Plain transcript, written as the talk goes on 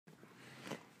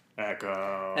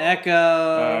Echo.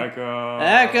 Echo. Echo.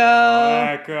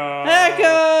 Echo. Echo.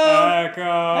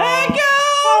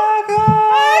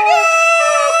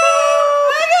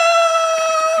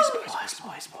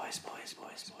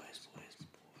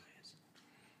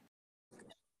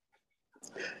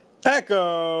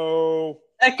 Echo.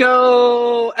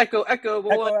 Echo. Echo. Echo. Echo,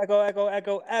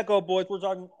 boy. Echo, boys. We're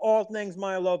talking all things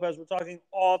Maya Lopez. We're talking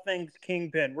all things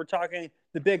Kingpin. We're talking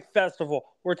the big festival.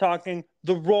 We're talking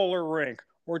the roller rink.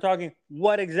 We're talking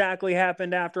what exactly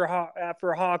happened after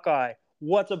Hawkeye.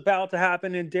 What's about to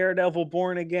happen in Daredevil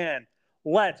Born Again.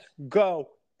 Let's go,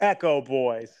 Echo,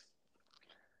 boys.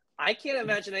 I can't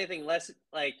imagine anything less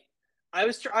like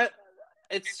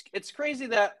it's crazy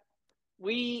that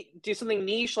we do something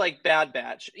niche like Bad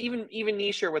Batch, even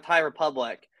nicher with High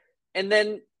Republic, and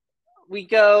then we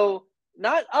go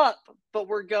not up, but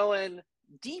we're going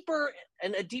deeper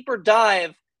and a deeper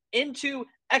dive into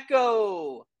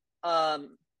Echo.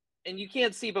 And you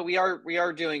can't see, but we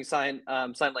are doing sign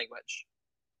language.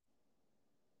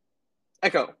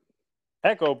 Echo.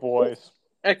 Echo, boys.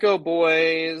 Echo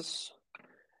boys.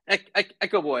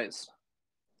 Echo boys.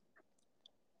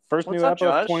 First What's new up, episode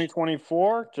of Josh?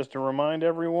 2024. Just to remind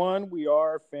everyone, we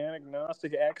are fan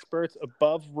agnostic experts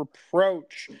above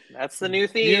reproach. That's the new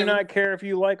theme. Do not care if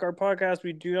you like our podcast.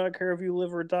 We do not care if you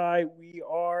live or die. We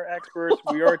are experts.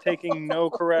 We are taking no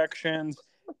corrections.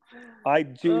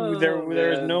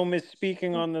 There is no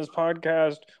misspeaking on this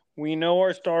podcast. We know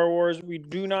our Star Wars. We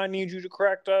do not need you to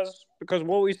correct us because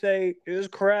what we say is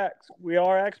correct. We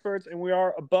are experts and we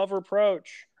are above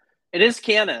reproach. It is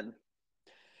canon.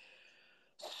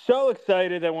 So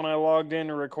excited that when I logged in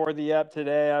to record the app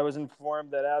today, I was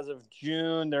informed that as of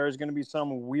June, there is going to be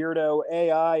some weirdo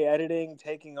AI editing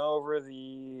taking over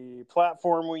the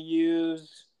platform we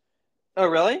use. Oh,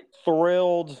 really?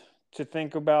 Thrilled to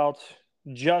think about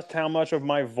just how much of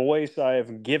my voice I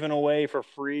have given away for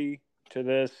free to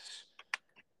this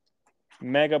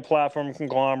mega platform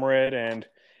conglomerate and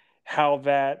how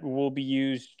that will be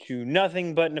used to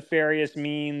nothing but nefarious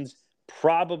means.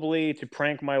 Probably to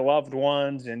prank my loved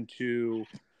ones into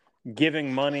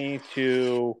giving money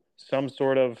to some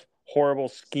sort of horrible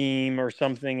scheme or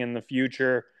something in the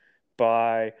future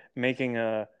by making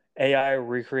a AI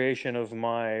recreation of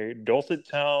my dulcet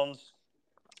tones.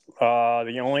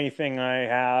 The only thing I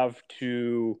have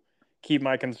to keep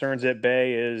my concerns at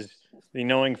bay is the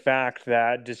knowing fact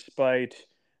that despite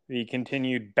the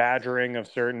continued badgering of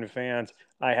certain fans,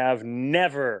 I have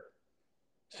never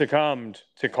succumbed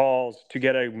to calls to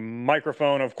get a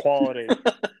microphone of quality.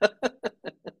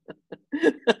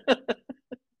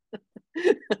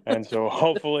 And so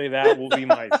hopefully that will be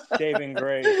my saving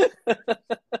grace.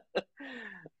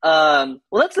 Well,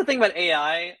 that's the thing about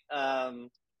AI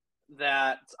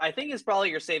that I think is probably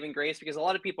your saving grace, because a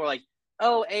lot of people are like,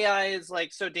 oh, AI is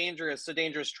like so dangerous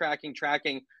tracking.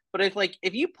 But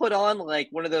if you put on like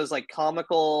one of those like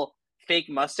comical fake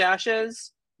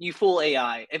mustaches, you fool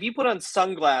AI. If you put on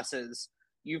sunglasses,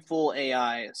 you fool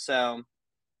AI. So,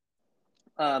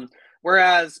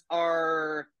 whereas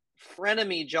our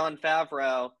frenemy Jon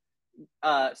Favreau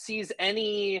sees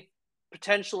any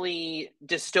potentially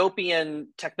dystopian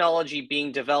technology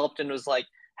being developed and was like,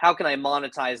 how can I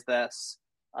monetize this?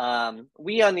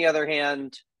 We, on the other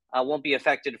hand, won't be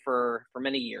affected for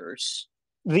many years.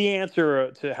 The answer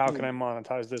to how can I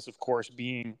monetize this, of course,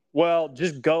 being, well,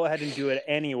 just go ahead and do it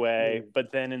anyway,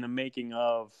 but then in the making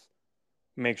of,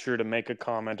 make sure to make a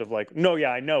comment of like, no,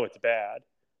 yeah, I know it's bad.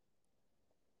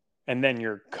 And then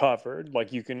you're covered.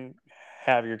 Like, you can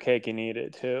have your cake and eat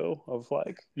it, too, of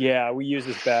like, yeah, we use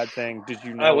this bad thing. Did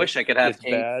you know I wish I could have it's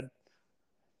cake. bad?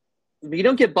 But you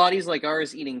don't get bodies like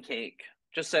ours eating cake,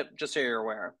 just so you're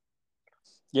aware.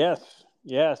 Yes.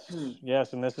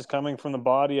 And this is coming from the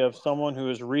body of someone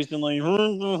who is recently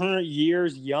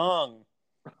years young.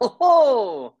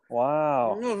 Oh!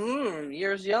 Wow.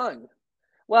 Years young.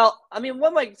 Well, I mean,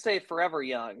 one might say forever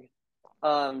young,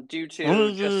 due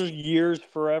to just years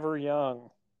forever young.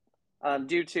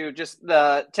 Due to just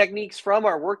the techniques from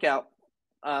our workout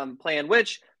plan,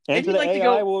 which and to the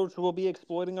AI which will be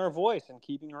exploiting our voice and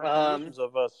keeping our illusions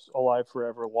of us alive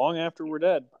forever, long after we're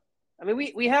dead. I mean,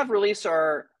 we have released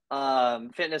our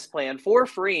fitness plan for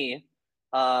free.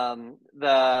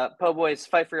 The Po Boys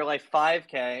Fight for Your Life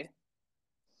 5K.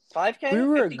 5K? If we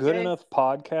were 50K? A good enough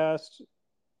podcast,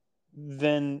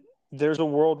 then there's a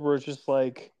world where it's just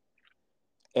like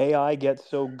AI gets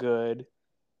so good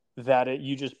that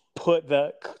you just put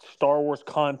the Star Wars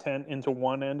content into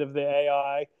one end of the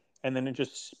AI and then it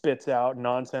just spits out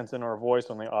nonsense in our voice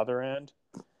on the other end.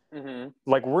 Mm-hmm.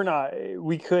 Like,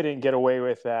 we couldn't get away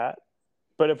with that.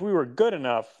 But if we were good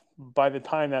enough, by the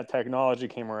time that technology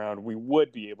came around, we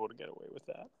would be able to get away with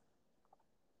that.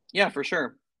 Yeah, for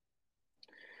sure.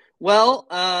 Well,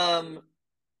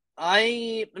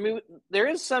 I mean, there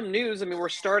is some news. I mean, we're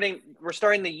starting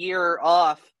the year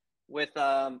off with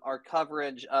our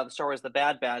coverage of Star Wars: The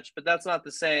Bad Batch, but that's not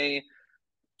to say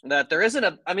that there isn't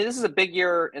a. I mean, this is a big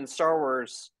year in Star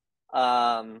Wars.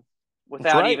 That's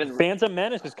Without right. even Phantom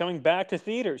Menace is coming back to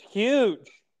theaters.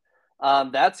 Huge.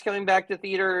 that's coming back to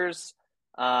theaters.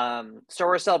 Star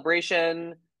Wars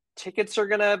Celebration tickets are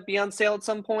gonna be on sale at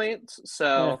some point,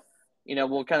 so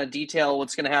we'll kind of detail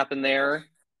what's gonna happen there.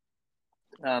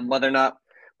 Whether or not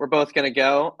we're both gonna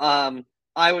go,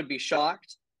 I would be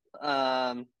shocked.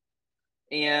 And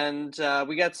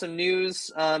we got some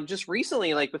news just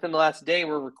recently, like within the last day.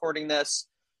 We're recording this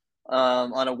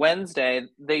on a Wednesday.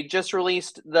 They just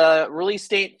released the release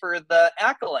date for the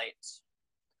Acolytes.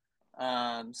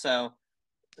 So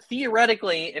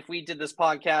theoretically, if we did this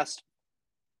podcast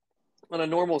on a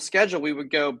normal schedule, we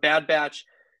would go Bad Batch,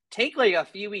 take like a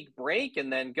few week break,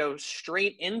 and then go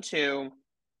straight into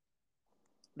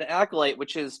the Acolyte,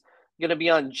 which is going to be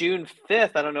on June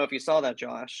 5th. I don't know if you saw that,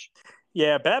 Josh.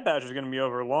 Yeah, Bad Batch is going to be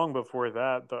over long before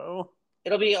that, though.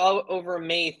 It'll be over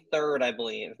May 3rd, I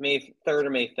believe. May 3rd or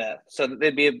May 5th. So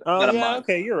it'd be about a month.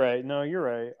 Okay, you're right. No, you're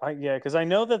right. Because I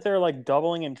know that they're like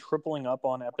doubling and tripling up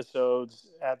on episodes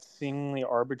at seemingly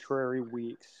arbitrary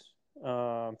weeks.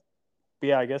 But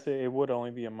yeah, I guess it would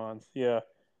only be a month. Yeah.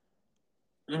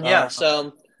 Yeah,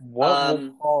 so... What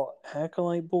we'll call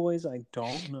Acolyte Boys, I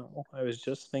don't know. I was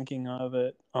just thinking of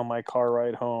it on my car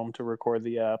ride home to record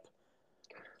the app.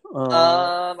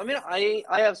 I mean,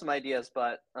 I have some ideas,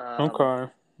 but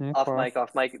okay.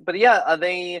 Off mic. But yeah,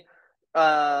 they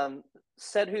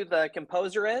said who the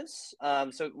composer is.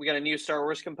 So we got a new Star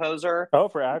Wars composer. Oh,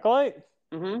 for Acolyte?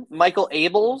 Mm-hmm. Michael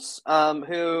Abels,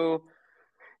 who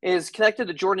is connected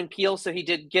to Jordan Peele. So he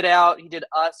did Get Out, he did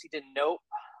Us, he did Nope.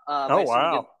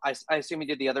 Wow. I assume he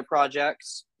did the other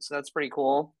projects. So that's pretty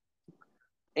cool.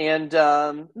 And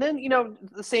then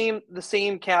the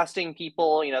same casting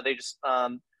people. They just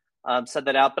said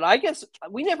that out. But I guess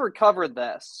we never covered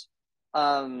this.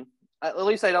 At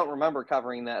least I don't remember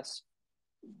covering this.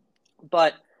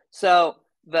 But so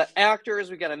the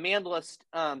actors, we got Amanda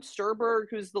Sturberg,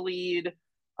 who's the lead,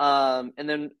 and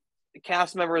then the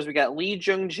cast members, we got Lee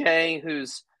Jung Jae,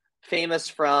 who's famous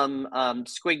from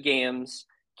Squid Games,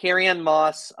 Carrie-Anne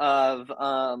Moss of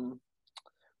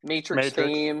Matrix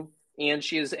fame, and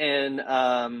she's in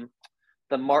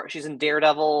she's in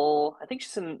Daredevil. I think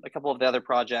she's in a couple of the other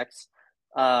projects.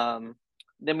 Then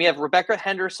we have Rebecca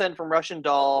Henderson from Russian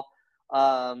Doll,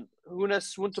 Huna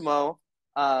Swuntomo,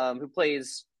 who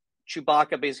plays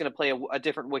Chewbacca, but he's going to play a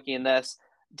different Wookiee in this.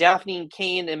 Daphne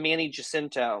Kane and Manny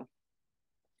Jacinto.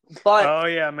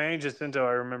 But Manny Jacinto,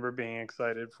 I remember being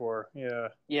excited for.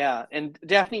 Yeah, and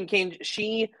Daphne Kane,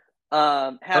 she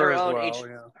had her own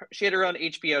she had her own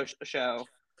HBO show.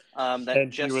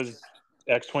 She was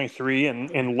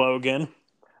X-23 in Logan.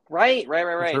 Right.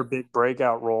 It's her big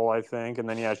breakout role, I think, and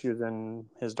then she was in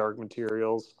His Dark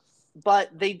Materials. But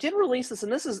they did release this,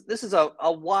 and this is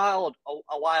a while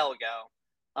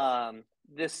ago.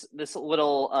 This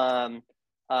little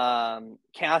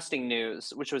casting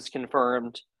news, which was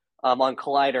confirmed on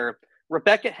Collider.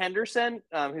 Rebecca Henderson,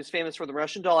 who's famous for the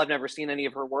Russian Doll, I've never seen any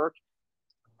of her work.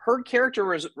 Her character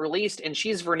was released, and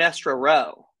she's Vernestra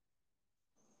Rowe.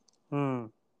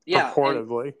 Yeah,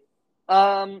 reportedly.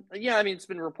 I mean, it's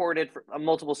been reported from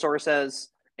multiple sources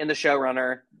in the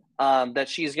showrunner that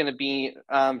she's going to be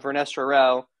Vernestra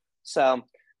Rowe. So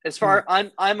as far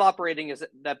I'm operating as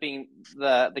that being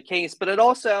the case, but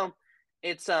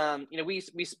it's we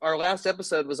our last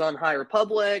episode was on High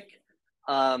Republic.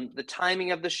 The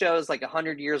timing of the show is like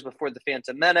 100 years before the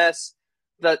Phantom Menace.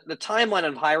 The timeline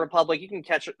of High Republic, you can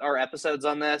catch our episodes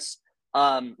on this.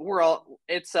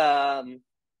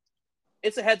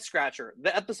 It's a head scratcher.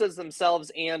 The episodes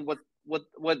themselves and what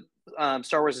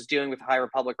Star Wars is doing with High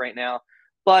Republic right now.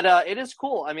 But it is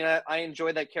cool. I mean, I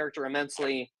enjoyed that character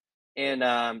immensely in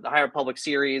the High Republic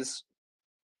series.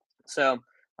 So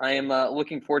I am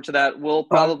looking forward to that. We'll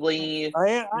probably.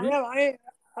 I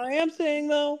am saying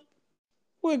though,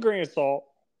 with a grain of salt,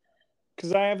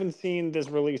 because I haven't seen this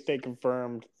release date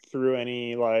confirmed through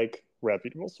any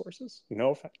reputable sources. No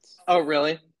offense. Oh,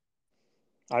 really?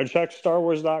 I checked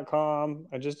StarWars.com.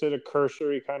 I just did a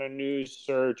cursory kind of news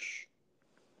search.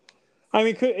 I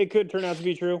mean, it could turn out to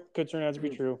be true.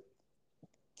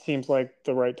 Seems like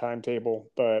the right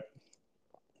timetable, but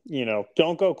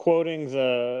don't go quoting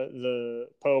the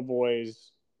po'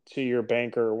 boys to your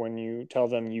banker when you tell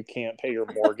them you can't pay your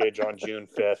mortgage on June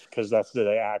 5th because that's the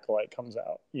day Acolyte comes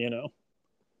out.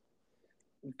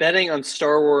 betting on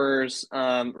Star Wars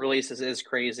releases is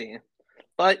crazy.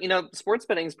 But sports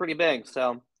betting is pretty big,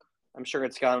 so I'm sure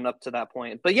it's gotten up to that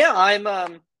point. But yeah, I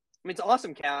mean, it's an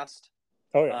awesome cast.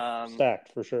 Oh yeah,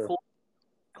 stacked for sure.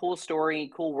 Cool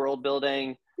story, cool world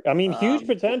building. I mean, huge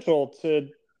potential to,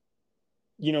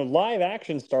 live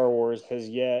action Star Wars has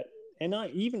yet, and not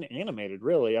even animated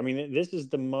really. I mean, this is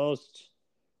the most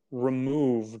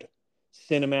removed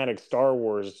cinematic Star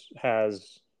Wars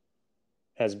has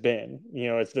been.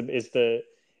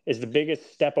 It's the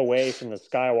biggest step away from the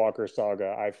Skywalker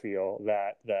saga, I feel,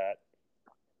 that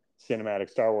cinematic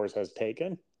Star Wars has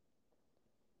taken.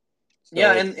 So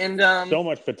yeah, and so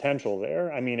much potential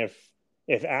there. I mean,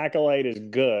 if Acolyte is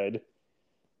good,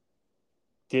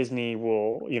 Disney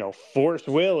will, force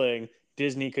willing,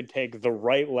 Disney could take the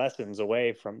right lessons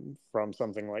away from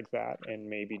something like that and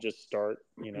maybe just start,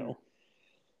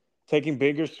 taking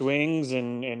bigger swings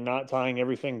and not tying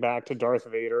everything back to Darth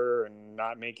Vader and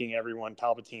not making everyone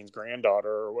Palpatine's granddaughter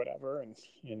or whatever. And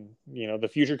the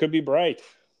future could be bright.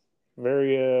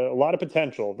 Very a lot of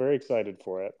potential. Very excited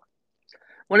for it.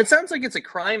 Well, it sounds like it's a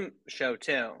crime show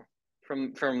too,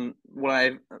 from what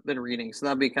I've been reading. So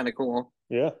that'd be kind of cool.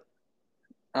 Yeah.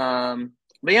 But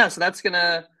yeah, so that's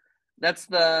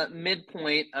the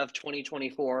midpoint of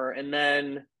 2024, and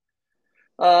then,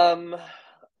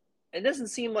 it doesn't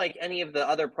seem like any of the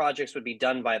other projects would be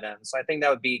done by then. So I think that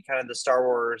would be kind of the Star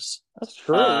Wars. That's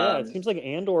true. Yeah, it seems like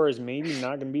Andor is maybe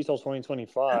not going to be till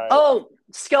 2025. Oh,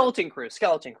 Skeleton Crew.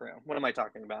 What am I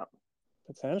talking about?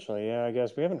 Potentially, yeah. I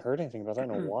guess we haven't heard anything about that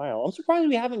in a while. I'm surprised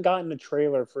we haven't gotten a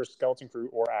trailer for Skeleton Crew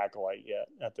or Acolyte yet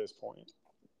at this point.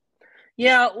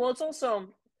 Yeah, well, it's also,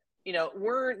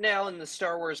 we're now in the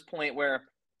Star Wars point where,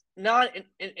 not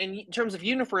in terms of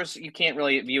universe, you can't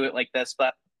really view it like this,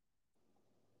 but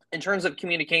in terms of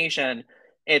communication,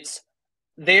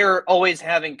 they're always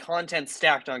having content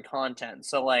stacked on content.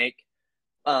 So like,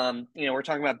 we're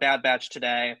talking about Bad Batch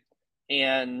today,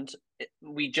 and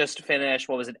we just finished.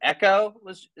 What was it? Echo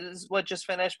is what just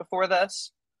finished before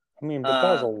this. I mean, but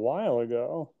that was a while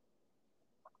ago.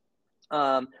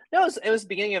 No, it was the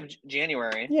beginning of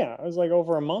January. Yeah, it was like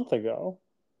over a month ago.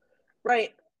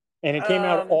 Right. And it came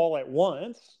out all at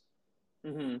once.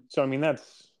 Mm-hmm. So I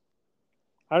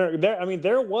mean,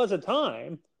 there was a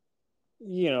time,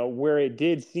 where it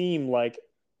did seem like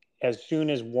as soon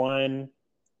as one,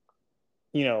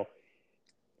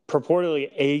 purportedly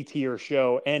A-tier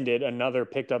show ended, another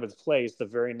picked up its place the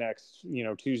very next,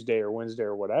 Tuesday or Wednesday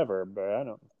or whatever. But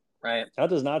that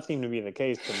does not seem to be the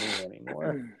case to me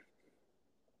anymore.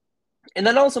 And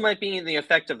that also might be the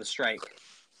effect of the strike.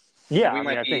 Yeah,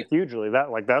 I think hugely.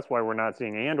 That's why we're not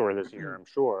seeing Andor this year, I'm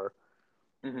sure.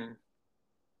 Mm-hmm.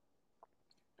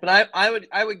 But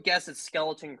I would guess it's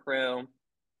Skeleton Crew,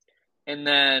 and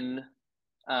then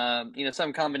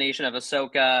some combination of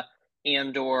Ahsoka,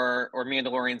 Andor, or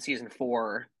Mandalorian season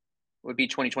 4 would be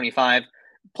 2025.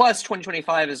 Plus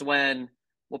 2025 is when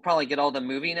we'll probably get all the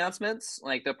movie announcements.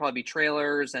 Like there'll probably be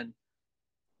trailers and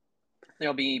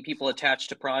there'll be people attached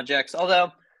to projects.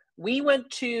 Although when we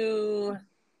went to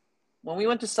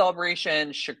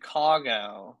Celebration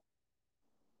Chicago,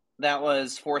 that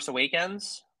was Force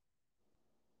Awakens.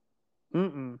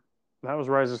 That was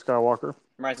Rise of Skywalker.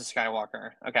 Rise of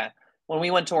Skywalker. Okay. When we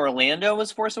went to Orlando,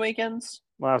 was Force Awakens?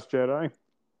 Last Jedi.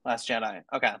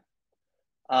 Okay.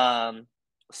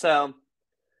 So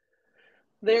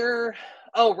there.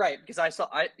 Oh, right. Because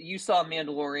you saw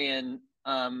Mandalorian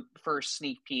first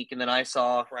sneak peek, and then I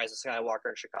saw Rise of Skywalker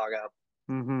in Chicago.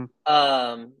 Mm-hmm.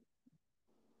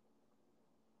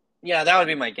 Yeah, that would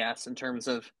be my guess in terms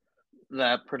of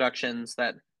the productions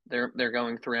that they're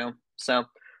going through. So,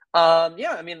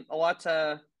 yeah, I mean, a lot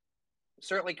to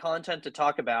certainly content to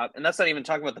talk about, and that's not even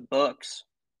talking about the books.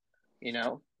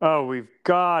 Oh, we've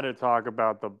got to talk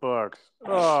about the books.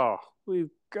 Oh, we've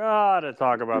got to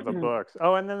talk about the books.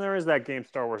 Oh, and then there is that game,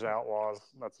 Star Wars Outlaws,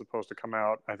 that's supposed to come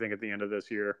out, I think, at the end of this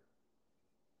year.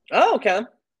 Oh, okay.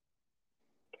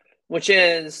 Which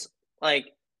is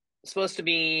supposed to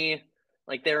be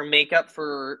their makeup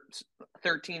for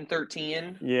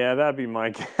 1313. Yeah, that'd be my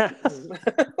guess.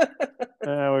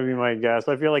 That would be my guess.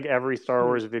 I feel like every Star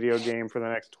Wars video game for the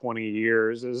next 20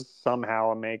 years is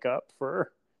somehow a makeup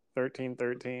for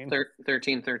 1313.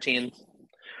 1313.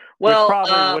 Well, which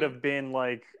probably would have been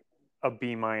like a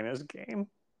B- game.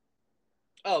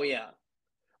 Oh yeah.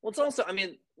 Well, it's also, I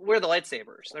mean, where are the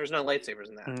lightsabers? There's no lightsabers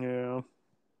in that.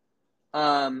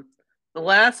 Yeah. The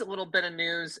last little bit of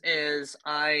news is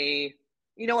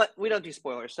you know what? We don't do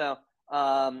spoilers, so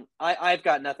I've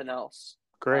got nothing else.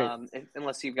 Great.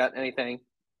 Unless you've got anything.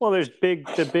 Well, there's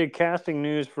the big casting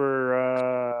news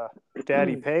for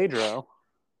Daddy Pedro.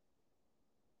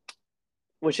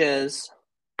 Which is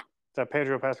that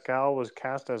Pedro Pascal was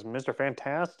cast as Mr.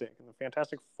 Fantastic in the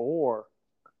Fantastic Four.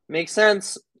 makes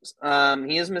sense.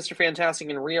 He is Mr. Fantastic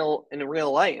in real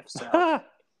life. So,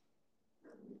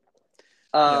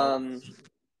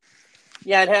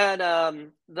 yeah, it had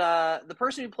the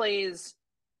person who plays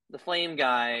the Flame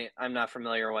guy. I'm not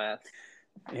familiar with.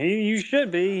 You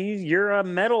should be. You're a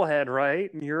metalhead,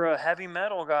 right? You're a heavy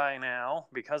metal guy now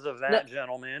because of that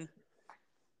gentleman.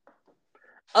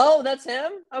 Oh, that's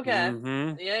him? Okay.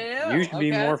 Mm-hmm. Yeah. You should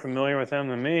be more familiar with him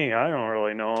than me. I don't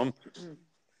really know him.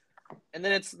 And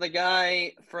then it's the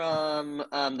guy from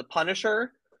The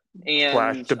Punisher and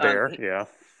Flash the Bear, yeah.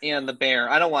 And The Bear.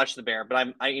 I don't watch The Bear,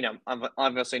 but I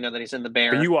obviously know that he's in The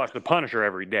Bear. But you watch The Punisher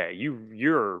every day.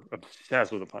 You're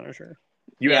obsessed with The Punisher.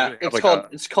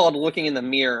 It's called Looking in the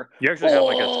Mirror. You actually have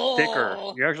like a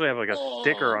sticker. You actually have like a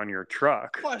sticker on your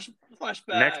truck. Flashback.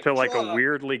 Next to like a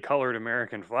weirdly colored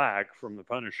American flag from The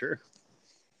Punisher.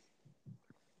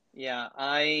 Yeah,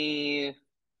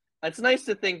 it's nice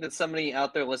to think that somebody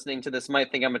out there listening to this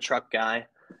might think I'm a truck guy.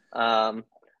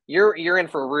 You're in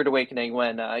for a rude awakening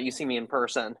when you see me in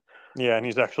person. Yeah, and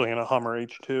he's actually in a Hummer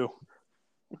H2.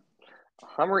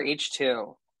 Hummer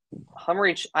H2.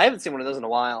 I haven't seen one of those in a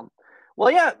while. Well,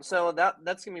 yeah, so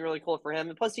that's gonna be really cool for him.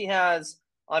 And plus, he has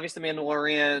obviously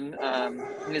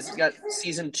Mandalorian. He's got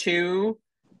season 2.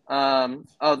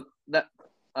 It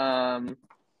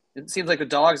seems like the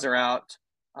dogs are out.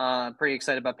 Pretty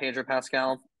excited about Pedro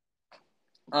Pascal.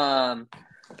 But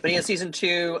he has season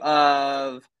 2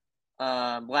 of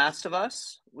Last of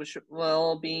Us, which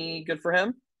will be good for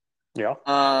him. Yeah.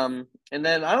 And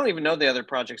then I don't even know the other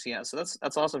projects he has, so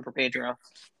that's awesome for Pedro.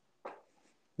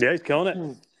 Yeah, he's killing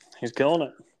it. He's killing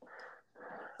it.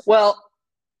 Well,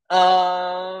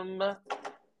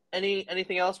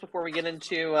 anything else before we get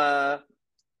into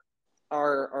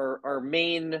our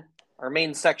main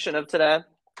section of today?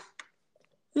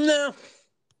 No.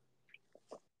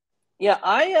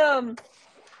 Yeah,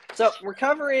 so we're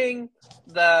covering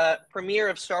the premiere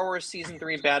of Star Wars Season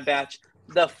 3 Bad Batch,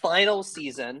 the final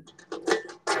season,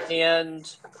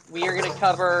 and we are going to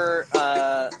cover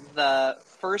the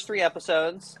first 3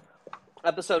 episodes.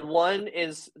 Episode 1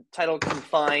 is titled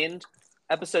Confined.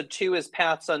 Episode 2 is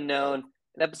Paths Unknown.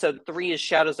 And Episode 3 is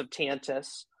Shadows of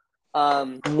Tantiss.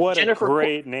 What a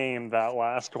great name, that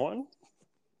last one.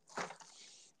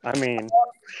 I mean,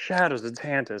 Shadows of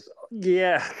Tantiss.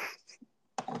 Yeah.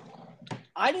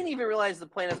 I didn't even realize the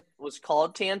planet was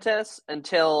called Tantiss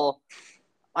until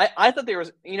I thought there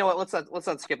was. You know what? Let's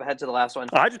not skip ahead to the last one.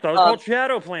 I just thought it was called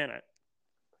Shadow Planet.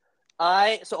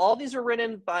 So all these are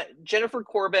written by Jennifer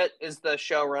Corbett is the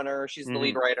showrunner. She's the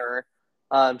lead writer.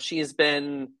 She's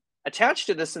been attached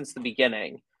to this since the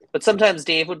beginning, but sometimes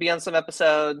Dave would be on some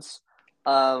episodes.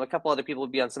 A couple other people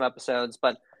would be on some episodes,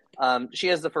 but she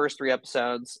has the first 3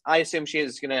 episodes. I assume she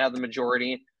is going to have the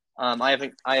majority.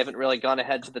 I haven't really gone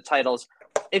ahead to the titles.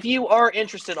 If you are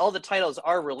interested, all the titles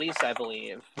are released, I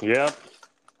believe. Yep.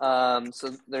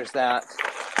 So there's that.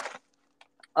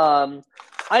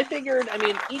 I figured, I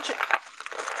mean,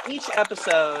 each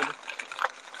episode.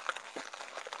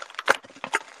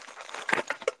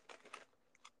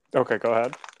 Okay, go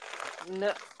ahead.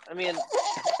 No, I mean,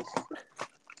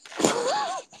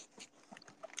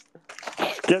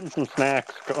 getting some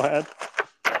snacks. Go ahead.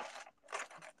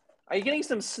 Are you getting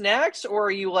some snacks, or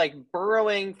are you like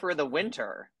burrowing for the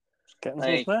winter? Just getting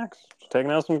some snacks. Just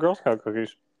taking out some Girl Scout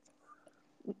cookies.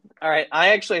 All right, I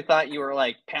actually thought you were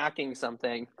like packing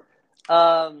something.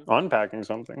 Unpacking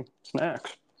something.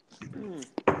 Snacks.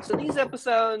 So these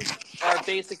episodes are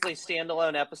basically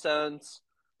standalone episodes.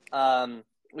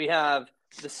 We have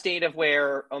the state of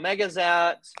where Omega's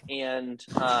at, and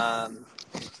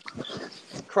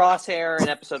Crosshair in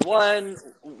episode 1,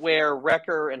 where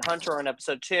Wrecker and Hunter are in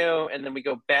episode 2, and then we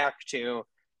go back to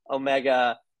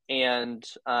Omega and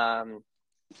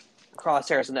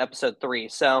Crosshairs in episode 3.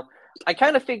 So I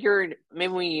kind of figured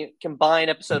maybe we combine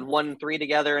episode 1 and 3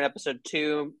 together and episode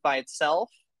 2 by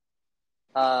itself.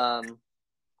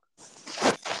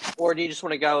 Or do you just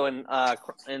want to go in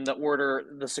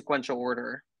the sequential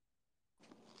order?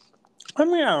 I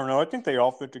mean, I don't know. I think they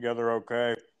all fit together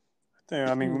okay.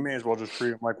 I mean, we may as well just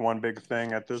treat them like one big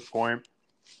thing at this point.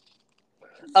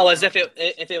 Oh, as if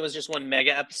it was just one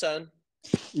mega episode?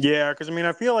 Yeah, because I mean,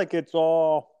 I feel like it's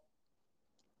all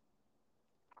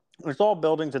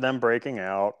building to them breaking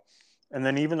out, and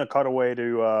then even the cutaway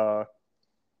to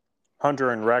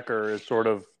Hunter and Wrecker is sort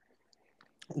of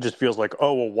just feels like,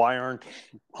 oh well, why aren't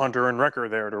Hunter and Wrecker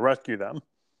there to rescue them?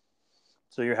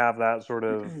 So you have that sort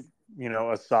of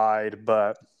aside,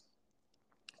 but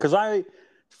because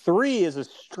 3 is a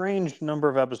strange number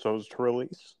of episodes to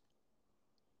release.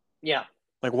 Yeah.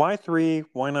 Like, why 3?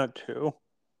 Why not 2?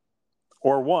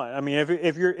 Or 1? I mean,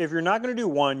 if you're not going to do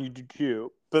 1, you do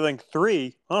 2. But like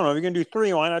 3, I don't know. If you're going to do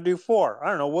 3, why not do 4? I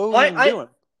don't know. What are we even doing?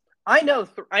 I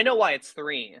know why it's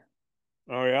 3.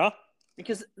 Oh yeah,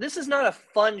 because this is not a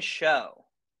fun show.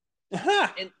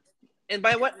 and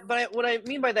by what I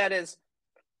mean by that is,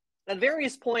 at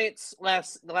various points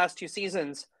the last 2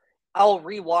 seasons, I'll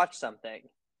rewatch something,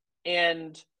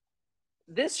 and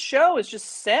this show is just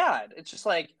sad. It's just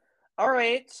like, all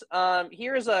right,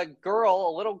 here's a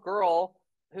little girl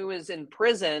who is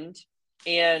imprisoned,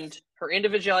 and her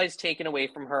individuality is taken away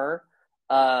from her.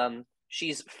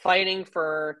 She's fighting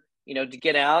for, to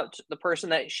get out. The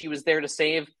person that she was there to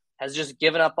save has just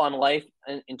given up on life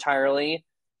entirely,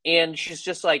 and she's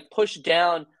just like pushed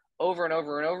down over and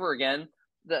over and over again.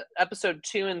 The episode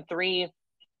 2 and 3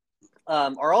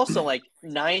 are also like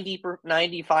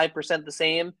 95% the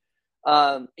same.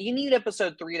 You need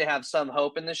episode 3 to have some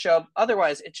hope in the show.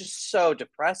 Otherwise, it's just so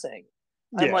depressing.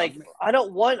 Yeah. I'm like, I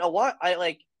don't want a what.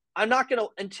 I'm not gonna,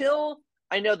 until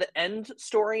I know the end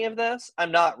story of this.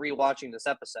 I'm not rewatching this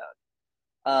episode.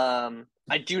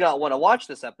 I do not want to watch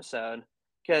this episode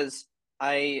because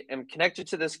I am connected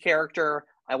to this character.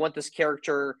 I want this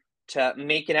character to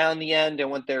make it out in the end. I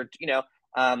want they're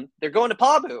going to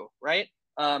Pabu, right?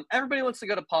 Everybody wants to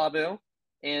go to Pabu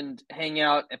and hang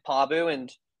out at Pabu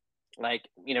and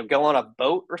go on a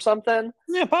boat or something.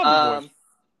 Yeah, Pabu boys.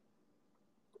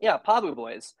 Yeah, Pabu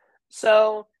boys.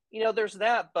 So, there's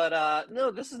that, but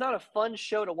no, this is not a fun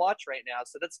show to watch right now.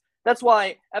 So that's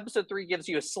why episode 3 gives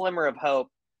you a slimmer of hope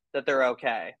that they're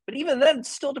okay. But even then, it's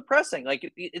still depressing.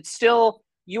 Like, it's still,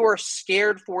 you are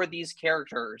scared for these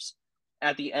characters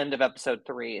at the end of episode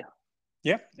 3.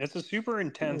 Yeah, it's a super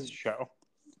intense show.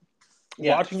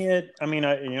 Yeah. Watching it, I mean,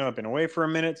 I've been away for a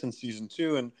minute since season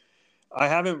 2, and I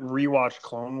haven't rewatched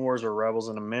Clone Wars or Rebels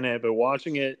in a minute, but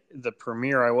watching it, the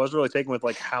premiere, I was really taken with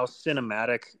like how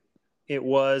cinematic it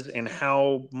was and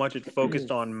how much it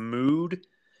focused on mood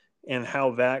and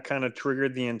how that kind of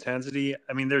triggered the intensity.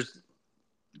 I mean,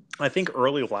 I think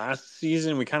early last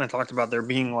season, we kind of talked about there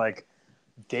being like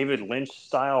David Lynch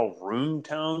style room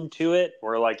tone to it,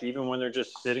 where like even when they're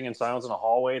just sitting in silence in a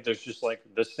hallway, there's just like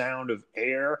the sound of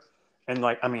air. And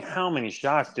like, I mean, how many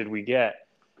shots did we get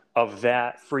of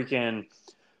that freaking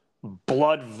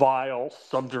blood vial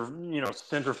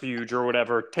centrifuge or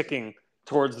whatever ticking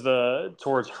towards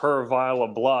her vial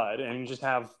of blood? And you just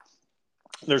have,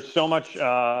 there's so much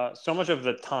of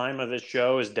the time of this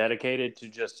show is dedicated to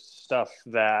just stuff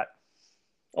that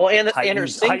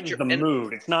heightens the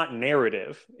mood. It's not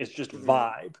narrative. It's just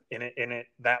vibe in it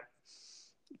that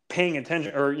paying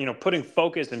attention or putting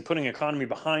focus and putting economy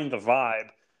behind the vibe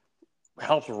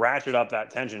helps ratchet up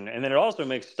that tension. And then it also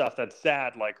makes stuff that's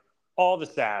sad like all the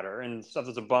sadder, and stuff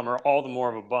that's a bummer all the more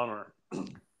of a bummer.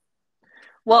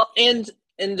 Well, and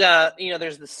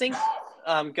there's the sync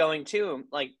going too,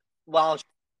 like while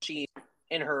she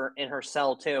in her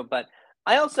cell too. But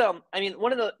I mean,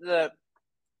 one of the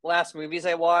last movies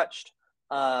I watched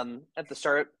at the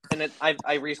start, and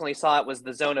I recently saw it, was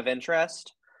The Zone of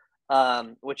Interest,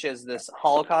 which is this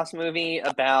Holocaust movie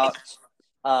about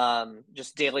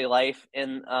just daily life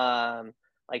in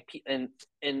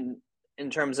in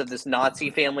terms of this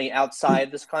Nazi family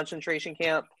outside this concentration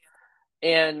camp.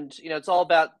 And it's all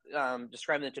about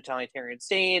describing the totalitarian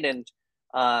state, and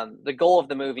the goal of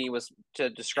the movie was to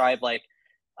describe like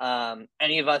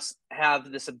any of us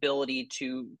have this ability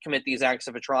to commit these acts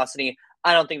of atrocity.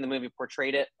 I don't think the movie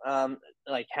portrayed it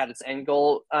had its end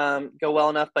goal go well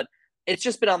enough, but it's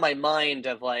just been on my mind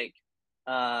of like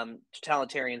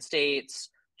totalitarian states,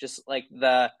 just like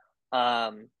the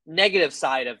negative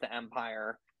side of the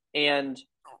empire. And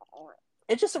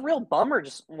it's just a real bummer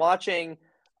just watching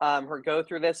her go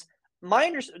through this.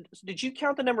 Did you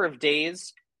count the number of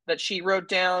days that she wrote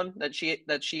down that she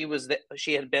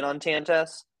had been on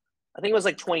Tantiss? I think it was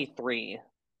like 23.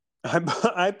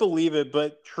 I believe it,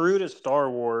 but true to Star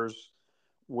Wars,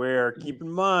 where keep in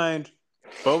mind,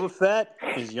 Boba Fett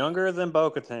is younger than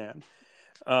Bo-Katan.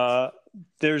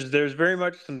 There's very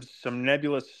much some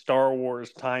nebulous Star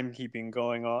Wars timekeeping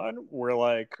going on, where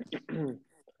like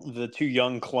the 2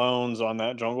 young clones on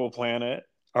that jungle planet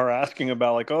are asking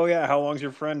about like, oh yeah, how long's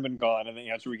your friend been gone? And the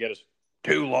answer we get is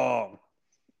too long.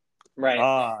 Right.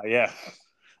 Ah, yeah,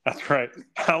 that's right.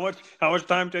 How much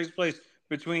time takes place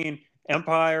between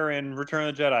Empire and Return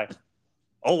of the Jedi?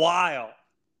 A while.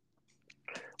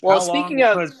 Well, how speaking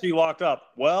long of, was she locked up?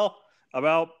 Well,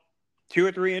 about 2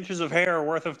 or 3 inches of hair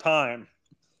worth of time.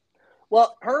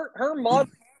 Well, her model,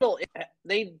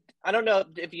 I don't know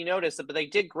if you noticed it, but they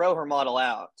did grow her model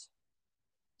out.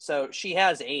 So she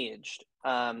has aged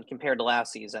compared to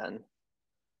last season.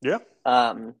 Yeah.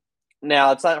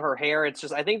 Now it's not her hair. It's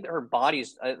just I think her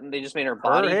body's. They just made her Her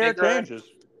body hair bigger. changes.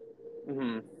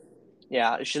 Mm-hmm.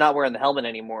 Yeah, she's not wearing the helmet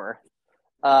anymore.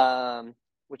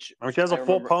 Which I mean, she has I a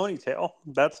full remember. ponytail.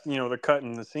 That's, the cut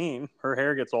in the scene. Her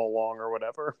hair gets all long or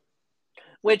whatever.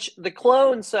 Which the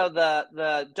clone. So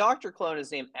the Doctor clone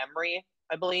is named Emery,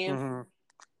 I believe. Mm-hmm. Are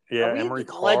Yeah, we Emery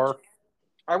led? Carr.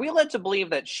 Are we led to believe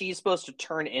that she's supposed to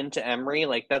turn into Emery?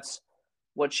 Like that's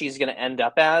what she's going to end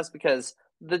up as? Because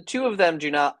the two of them do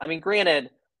not. I mean,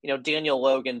 granted, Daniel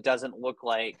Logan doesn't look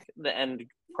like the end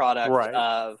product Right.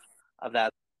 of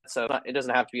that, so it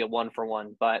doesn't have to be a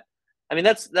 1-for-1. But I mean,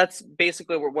 that's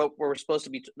basically what we're supposed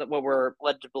to be. What we're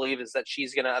led to believe is that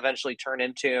she's going to eventually turn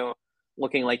into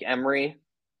looking like Emery.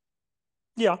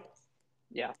 Yeah.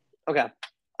 Yeah. Okay.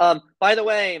 By the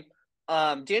way,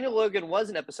 Daniel Logan was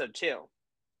in episode 2.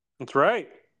 That's right.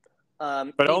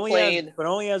 But He only played.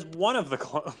 as one of the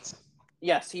clones.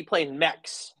 Yes, he played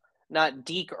Mex, not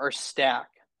Deke or Stack.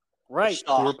 Right.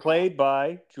 Who were played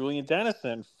by Julian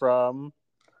Dennison from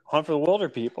Hunt for the Wilder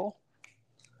People.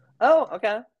 Oh,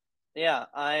 okay. Yeah,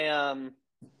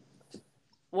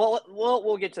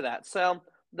 we'll get to that. So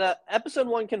the episode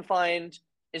 1 Confined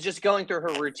is just going through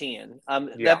her routine.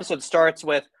 The episode starts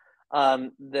with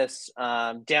this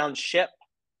down ship,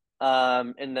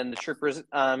 and then the troopers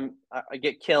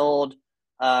get killed.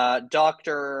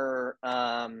 Doctor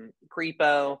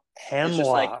Creepo is just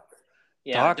like,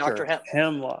 yeah, Dr.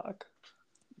 Hemlock.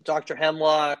 Dr.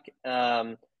 Hemlock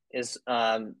is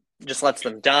just lets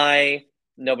them die.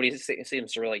 Nobody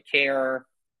seems to really care.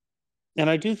 And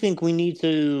I do think we need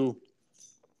to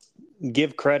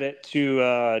give credit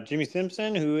to Jimmy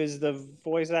Simpson, who is the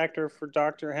voice actor for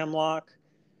Dr. Hemlock.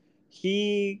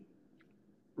 He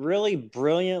really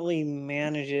brilliantly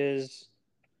manages,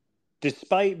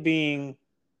 despite being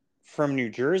from New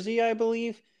Jersey, I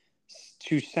believe,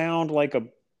 to sound like a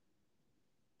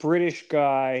British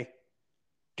guy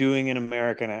doing an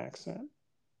American accent.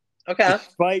 Okay.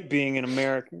 Despite being an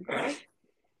American guy.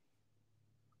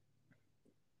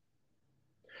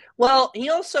 Well, he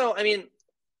also, I mean,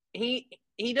 he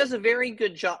does a very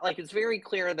good job. Like, it's very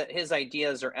clear that his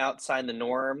ideas are outside the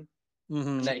norm.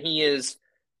 Mm-hmm. That he is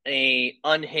a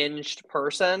unhinged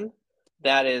person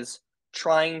that is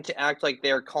trying to act like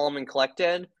they're calm and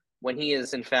collected when he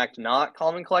is in fact not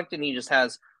calm and collected. And he just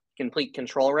has complete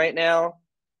control right now.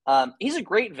 He's a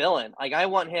great villain. Like, I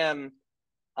want him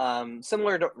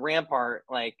similar to Rampart.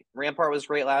 Like, Rampart was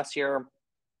great last year.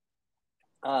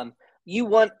 You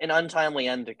want an untimely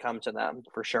end to come to them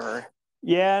for sure.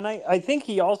 Yeah, and I think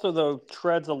he also, though,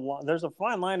 treads a lot. There's a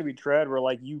fine line to be tread where,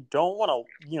 like, you don't want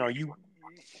to,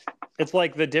 it's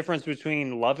like the difference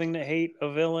between loving to hate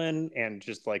a villain and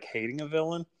just, like, hating a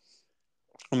villain.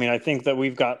 I mean, I think that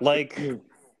we've got, like,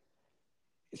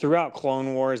 throughout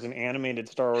Clone Wars and animated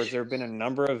Star Wars, there have been a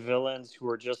number of villains who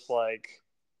are just, like,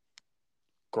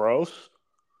 gross.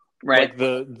 Right.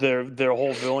 Like, their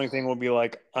whole villain thing will be,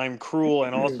 like, I'm cruel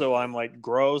and also I'm, like,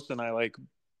 gross and I, like,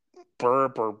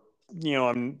 burp or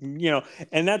and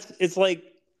it's like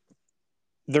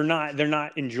they're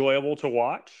not enjoyable to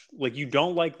watch. Like, you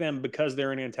don't like them because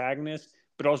they're an antagonist,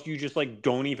 but also you just, like,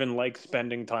 don't even like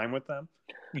spending time with them.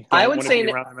 You I don't would want to say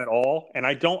be around them at all. And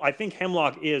I think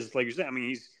Hemlock is, like you said, I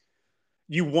mean,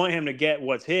 you want him to get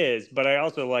what's his, but I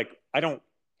also, like, I don't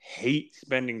hate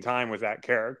spending time with that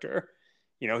character.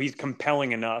 He's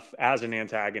compelling enough as an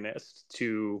antagonist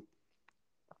to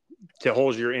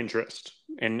hold your interest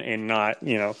and not,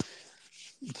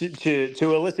 to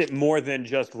elicit more than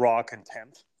just raw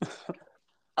contempt.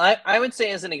 I would say,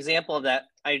 as an example of that,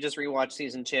 I just rewatched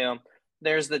season 2.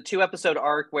 There's the 2-episode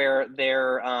arc where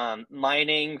they're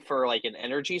mining for, like, an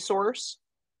energy source.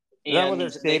 Is that what they're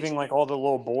saving, like, all the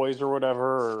little boys or whatever?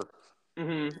 Or...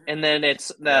 Mm-hmm. And then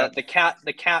it's the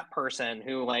cat person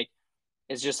who, like,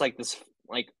 is just like this,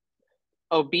 like,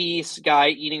 obese guy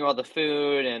eating all the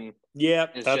food and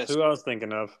that's who I was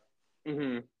thinking of.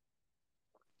 Mm-hmm.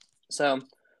 So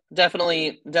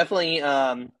definitely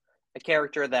a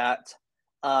character that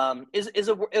is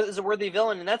a worthy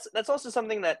villain, and that's also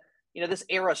something that this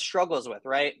era struggles with,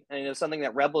 right? And something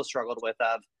that Rebels struggled with.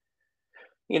 Of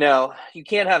you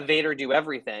can't have Vader do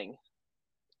everything.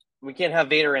 We can't have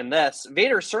Vader in this.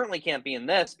 Vader certainly can't be in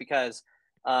this because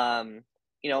Palpatine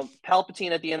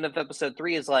at the end of episode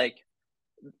 3 is like,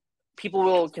 people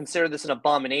will consider this an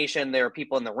abomination. There are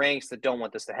people in the ranks that don't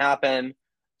want this to happen.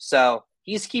 So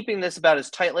he's keeping this about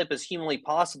as tight-lipped as humanly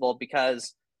possible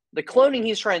because the cloning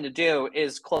he's trying to do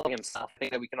is cloning himself. I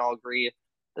think that we can all agree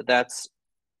that that's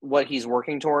what he's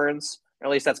working towards. Or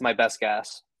at least that's my best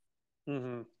guess.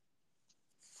 Mm-hmm.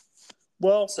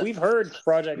 Well, we've heard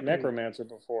Project Necromancer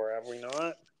before, have we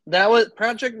not? That was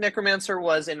Project Necromancer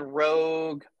was in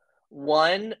Rogue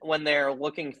One when they're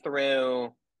looking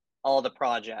through all the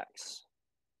projects.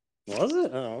 Was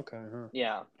it? Oh, okay. Huh.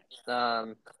 Yeah,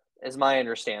 is my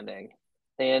understanding.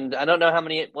 And I don't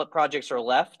know what projects are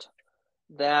left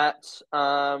that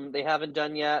they haven't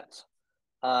done yet.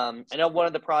 I know one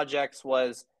of the projects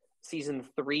was season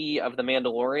 3 of The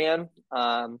Mandalorian.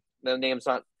 The name's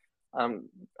not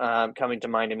coming to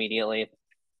mind immediately.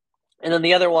 And then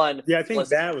the other one Yeah, I think was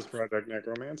that was Project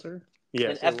Necromancer. in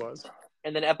Yes, it was.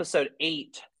 and then episode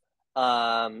 8,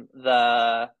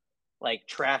 the like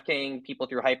tracking people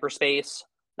through hyperspace.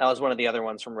 That was one of the other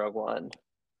ones from Rogue One.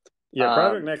 Yeah,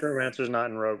 Project Necromancer's not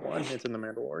in Rogue One. It's in The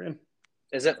Mandalorian.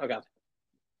 Is it? Okay.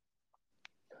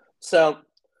 So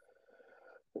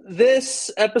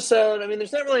this episode, I mean,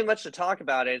 there's not really much to talk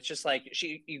about it. It's just like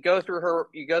you go through her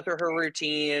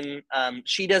routine.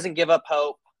 She doesn't give up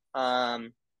hope.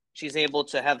 She's able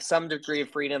to have some degree of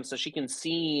freedom, so she can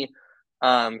see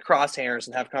Crosshairs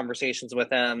and have conversations with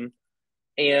him.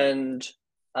 And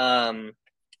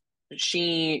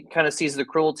she kind of sees the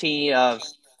cruelty of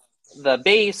the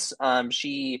base.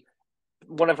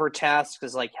 One of her tasks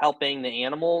is like helping the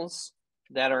animals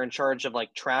that are in charge of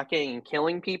like tracking and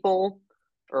killing people,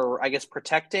 or I guess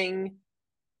protecting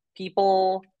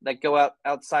people that go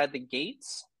outside the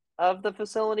gates of the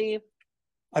facility.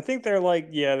 I think they're like,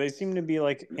 yeah, they seem to be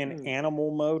like an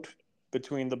animal moat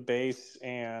between the base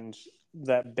and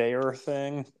that bear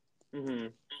thing. Mm-hmm.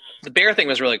 The bear thing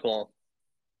was really cool.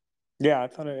 Yeah,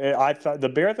 I thought the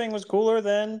bear thing was cooler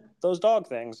than those dog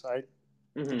things.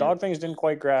 The dog things didn't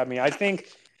quite grab me. I think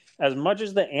as much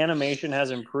as the animation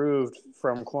has improved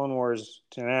from Clone Wars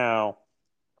to now,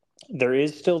 there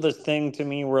is still this thing to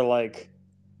me where like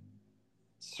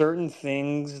certain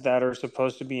things that are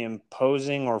supposed to be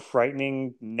imposing or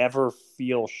frightening never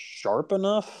feel sharp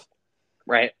enough.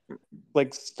 Right.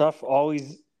 Like stuff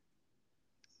always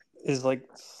is like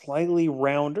slightly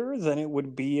rounder than it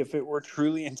would be if it were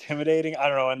truly intimidating. I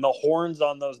don't know. And the horns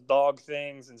on those dog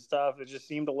things and stuff, it just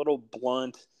seemed a little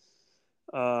blunt.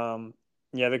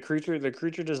 Yeah, the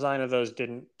creature design of those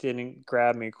didn't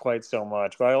grab me quite so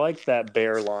much, but I liked that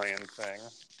bear lion thing.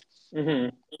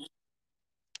 Mm-hmm.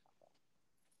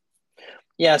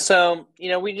 Yeah, so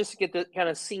we just get to kind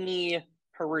of see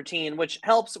her routine, which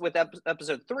helps with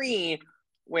episode 3,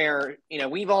 where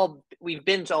we've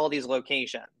been to all these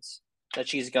locations that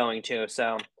she's going to.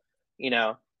 So,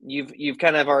 you've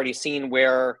kind of already seen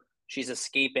where she's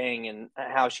escaping and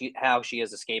how she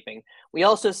is escaping. We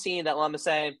also see that Lama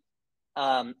Say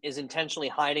is intentionally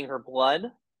hiding her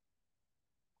blood,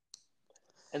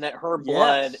 and that her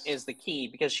blood is the key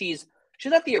because she's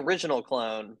not the original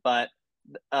clone, but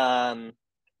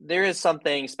there is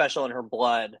something special in her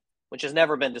blood which has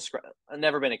never been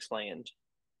explained,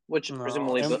 which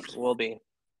presumably will be.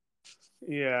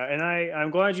 Yeah, and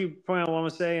I'm glad you pointed out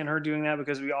Lomase and her doing that,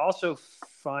 because we also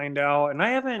find out, and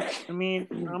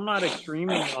I'm not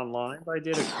streaming online, but I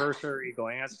did a cursory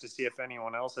glance to see if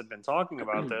anyone else had been talking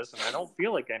about this, and I don't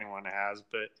feel like anyone has,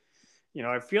 but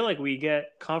I feel like we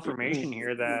get confirmation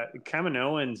here that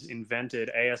Kaminoans invented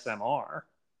ASMR.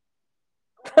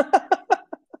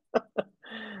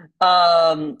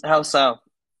 How so?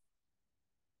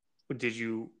 Did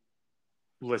you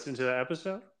listen to the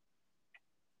episode?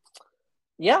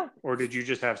 Yeah. Or did you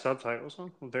just have subtitles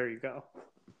on? Well, there you go.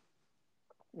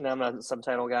 No, I'm not a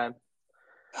subtitle guy.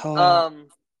 Hello,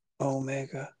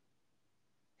 Omega.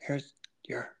 Here's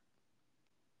your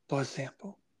blood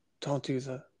sample. Don't do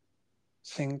the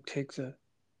thing. Take the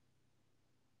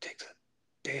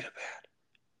data pad.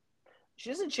 She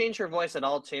doesn't change her voice at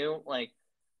all, too. Like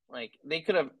they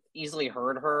could have easily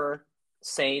heard her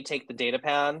say, "Take the data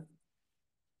pad."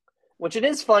 Which it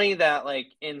is funny that like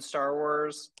in Star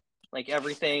Wars, like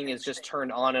everything is just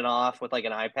turned on and off with like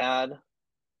an iPad.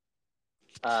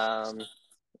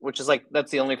 Which is like that's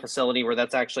the only facility where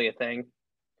that's actually a thing.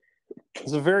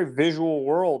 It's a very visual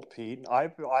world, Pete.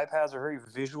 iPads are very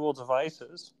visual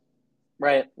devices.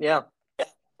 Right. Yeah.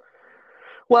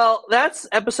 Well, that's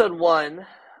episode 1.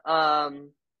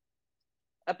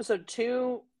 Episode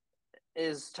 2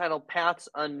 is titled Paths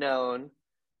Unknown,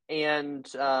 and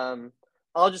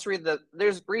I'll just read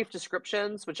there's brief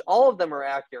descriptions, which all of them are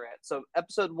accurate. So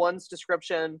episode 1's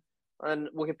description on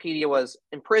Wikipedia was: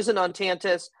 imprisoned on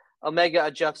Tantiss, Omega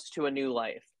adjusts to a new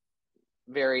life.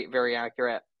 Very, very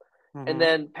accurate. Mm-hmm. And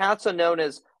then Paths Unknown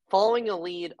is: following a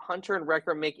lead, Hunter and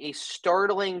Wrecker make a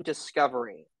startling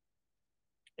discovery.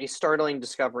 A startling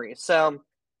discovery. So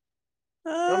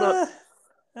I don't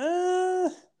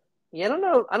know. Yeah, I don't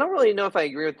know. I don't really know if I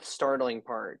agree with the startling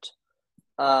part.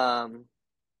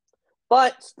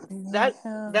 But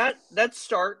Yeah. that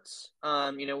starts.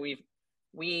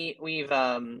 We've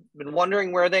been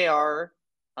wondering where they are.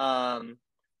 Hunter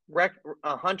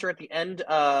at the end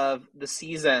of the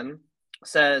season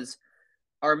says,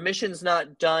 "Our mission's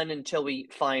not done until we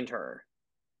find her."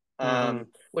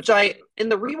 Which in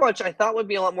the rewatch I thought would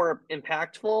be a lot more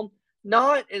impactful.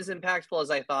 Not as impactful as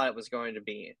I thought it was going to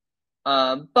be.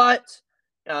 But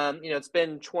it's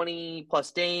been 20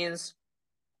 plus days.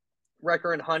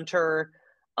 Wrecker and Hunter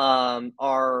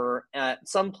are at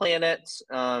some planets.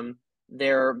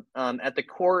 They're at the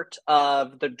court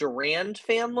of the Durand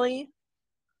family,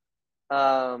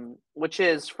 which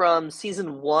is from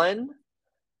season 1,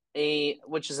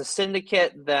 which is a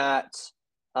syndicate that,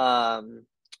 oh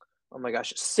my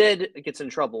gosh, Sid gets in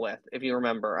trouble with, if you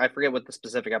remember. I forget what the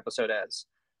specific episode is.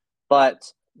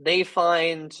 But they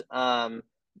find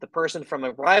the person from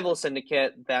a rival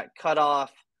syndicate that cut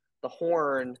off the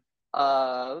horn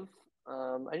of,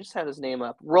 I just had his name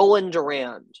up, Roland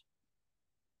Durand.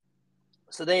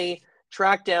 So they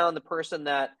track down the person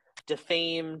that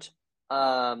defamed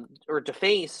or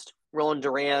defaced Roland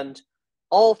Durand,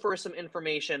 all for some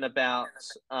information about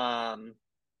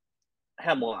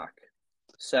Hemlock.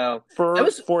 So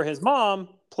for his mom,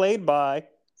 played by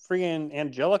freaking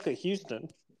Angelica Houston.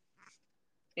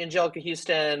 Angelica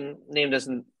Houston, name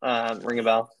doesn't ring a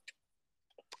bell.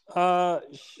 Off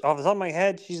the top of my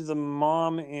head, she's the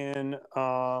mom in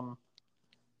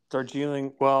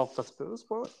Darjeeling. Well, that's a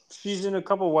spoiler. She's in a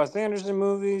couple of Wes Anderson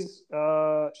movies.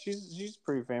 She's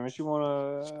pretty famous. She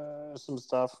won some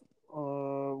stuff.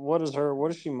 What is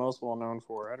she most well known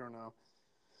for? I don't know.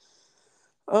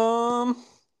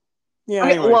 Yeah.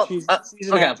 Okay, anyway, well, she's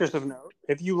an actress of note.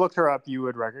 If you looked her up, you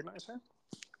would recognize her.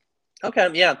 Okay,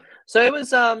 yeah. So it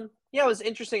was it was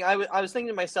interesting. I was thinking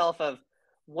to myself of,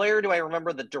 where do I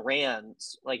remember the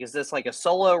Durands? Like, is this like a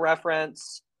solo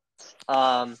reference?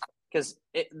 Because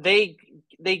they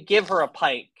give her a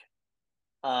pike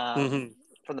from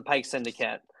the Pike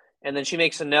Syndicate, and then she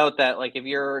makes a note that, like, if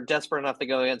you're desperate enough to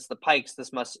go against the Pikes,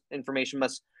 information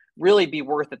must really be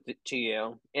worth it to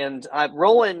you. And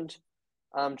Roland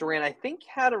Durand, I think,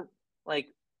 had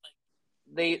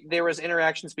there was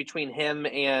interactions between him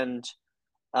and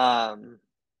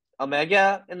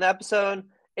Omega in the episode.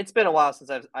 It's been a while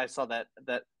since I saw that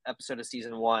episode of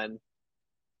season 1.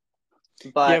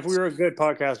 But yeah, if we were a good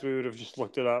podcast, we would have just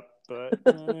looked it up. But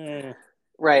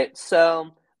right,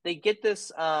 so they get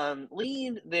this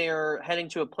lead. They're heading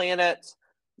to a planet.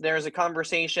 There's a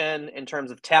conversation in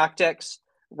terms of tactics.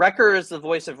 Wrecker is the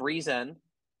voice of reason.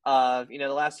 The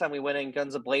last time we went in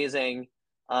guns a-blazing, ...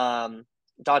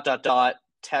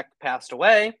 Tech passed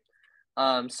away.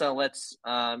 So let's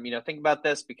think about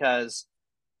this, because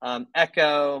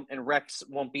Echo and Rex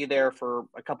won't be there for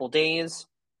a couple days.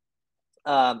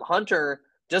 Hunter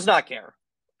does not care.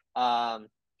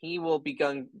 He will be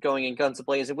going in guns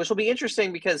a-blazing, which will be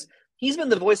interesting because he's been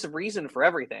the voice of reason for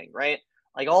everything, right?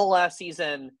 Like, all last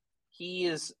season,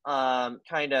 he's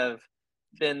kind of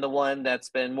been the one that's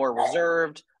been more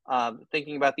reserved,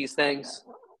 thinking about these things.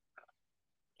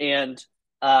 And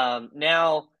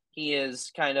now he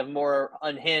is kind of more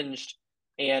unhinged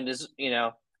and is, he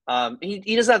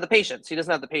doesn't have the patience. He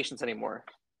doesn't have the patience anymore.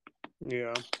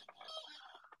 Yeah.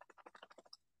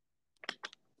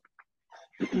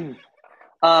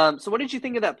 So what did you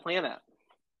think of that planet?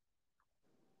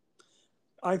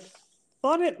 I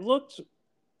thought it looked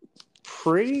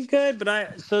pretty good,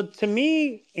 but so to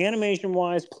me,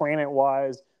 animation-wise,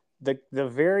 planet-wise, the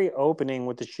very opening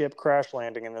with the ship crash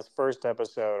landing in this first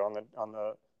episode on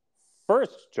the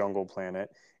first jungle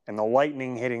planet, and the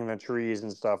lightning hitting the trees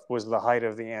and stuff, was the height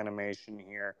of the animation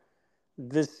here.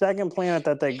 The second planet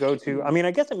that they go to, I mean,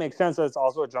 I guess it makes sense that it's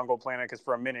also a jungle planet, because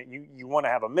for a minute you want to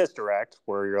have a misdirect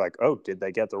where you're like, oh, did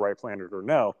they get the right planet or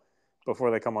no,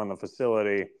 before they come on the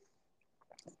facility.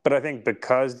 But I think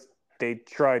because they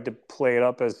tried to play it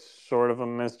up as sort of a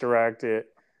misdirect, it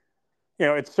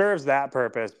serves that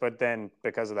purpose, but then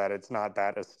because of that, it's not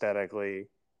that aesthetically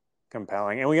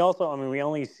compelling. And we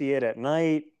only see it at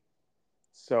night,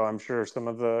 so I'm sure some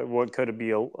of what could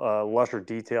be a lusher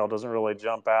detail doesn't really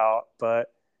jump out.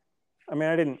 But I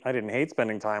mean, I didn't hate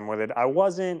spending time with it.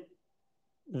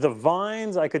 The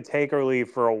vines I could take or leave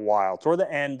for a while. Toward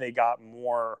the end, they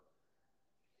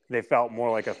felt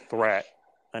more like a threat.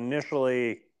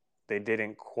 Initially, they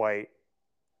didn't quite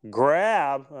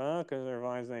grab, because they're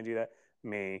vines and they do that.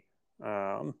 Me.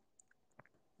 The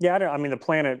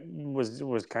planet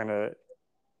was kind of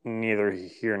neither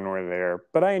here nor there,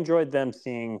 but I enjoyed them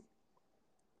seeing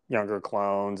younger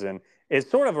clones, and it's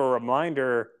sort of a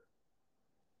reminder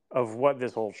of what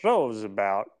this whole show is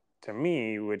about to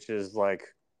me, which is like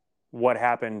what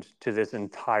happened to this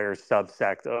entire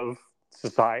subsect of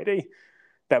society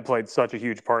that played such a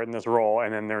huge part in this role,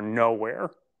 and then they're nowhere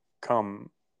come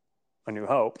A New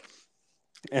Hope.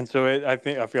 And so I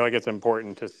feel like it's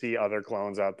important to see other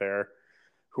clones out there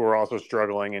who are also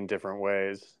struggling in different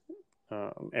ways,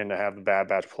 and to have the Bad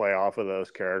Batch play off of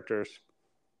those characters.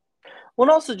 Well,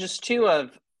 and also just too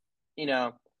of,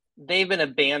 they've been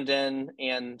abandoned,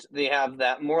 and they have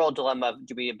that moral dilemma of,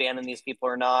 do we abandon these people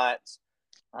or not?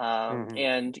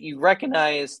 And you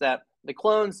recognize that the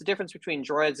clones, the difference between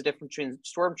droids, the difference between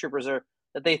stormtroopers are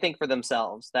that they think for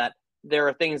themselves, that there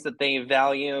are things that they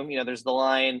value. There's the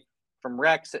line from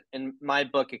Rex in my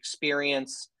book,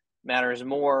 experience matters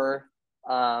more.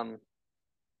 And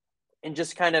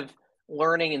just kind of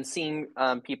learning and seeing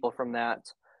people from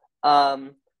that.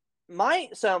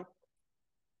 So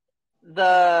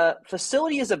the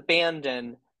facility is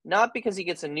abandoned, not because he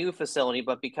gets a new facility,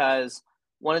 but because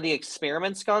one of the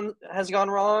experiments has gone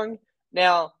wrong.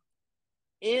 Now,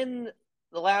 in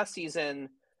the last season,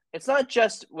 it's not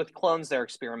just with clones they're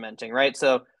experimenting, right?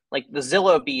 So, like, the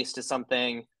Zillo Beast is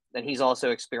something that he's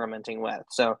also experimenting with.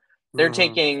 So they're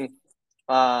taking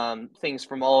things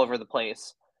from all over the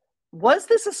place. Was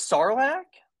this a Sarlacc?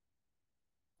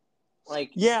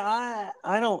 Yeah,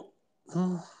 I don't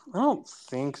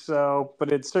think so,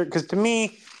 but it's because to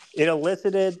me it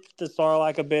elicited the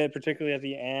Sarlacc a bit, particularly at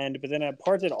the end. But then at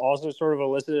parts, it also sort of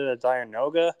elicited a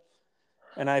Dianoga,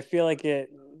 and I feel like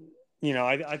it.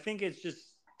 I think it's just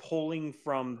pulling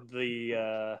from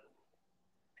the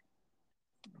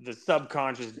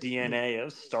subconscious DNA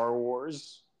of Star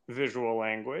Wars visual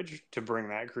language to bring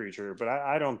that creature, but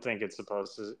I don't think it's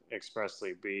supposed to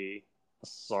expressly be a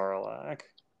Sarlacc.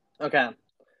 Okay.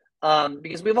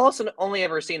 Because we've also only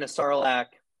ever seen a Sarlacc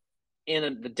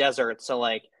in the desert, so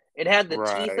like it had the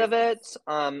teeth of it.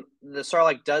 The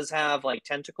Sarlacc does have like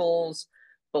tentacles,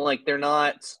 but like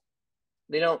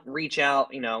they don't reach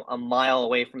out, a mile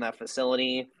away from that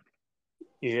facility.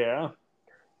 Yeah.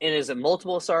 And is it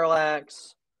multiple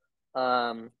Sarlaccs?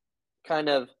 Kind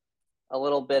of a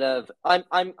little bit of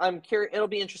I'm curious. It'll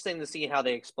be interesting to see how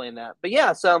they explain that. But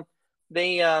yeah, so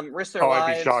they risk their lives.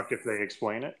 I'd be shocked if they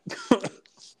explain it.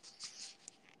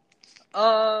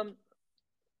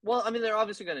 Well, I mean, they're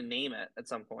obviously going to name it at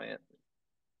some point.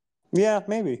 Yeah,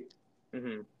 maybe.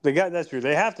 Mm-hmm. That's true.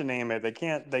 They have to name it.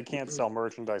 They can't sell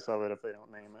merchandise of it if they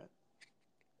don't name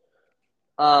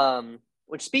it.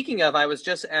 Which, speaking of, I was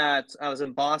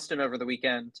in Boston over the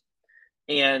weekend,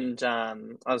 and I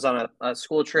was on a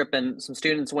school trip, and some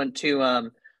students went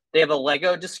to they have a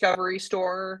Lego Discovery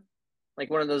store,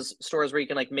 like one of those stores where you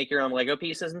can like make your own Lego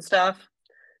pieces and stuff,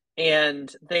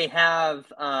 and they have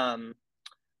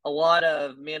a lot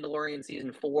of Mandalorian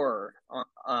season 4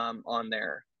 on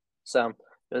there. So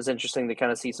it was interesting to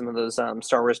kind of see some of those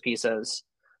Star Wars pieces.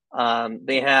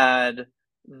 They had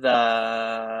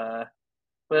whatever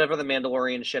the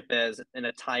Mandalorian ship is in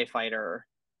a TIE fighter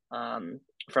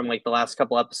from like the last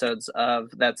couple episodes of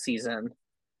that season,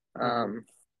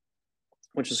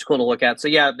 which is cool to look at. So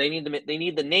yeah, they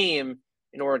need the name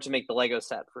in order to make the Lego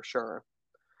set for sure.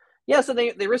 Yeah, so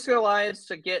they risk their lives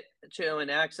to get to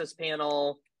an access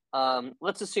panel.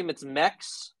 Let's assume it's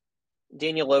Mex.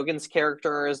 Daniel Logan's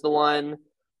character is the one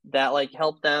that like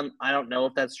helped them. I don't know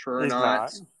if that's true or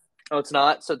not. Oh, it's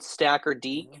not? So it's Stack or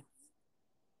Deke?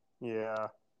 Yeah.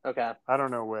 Okay. I don't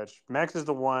know which. Mex is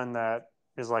the one that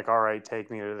is like, all right,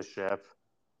 take me to the ship.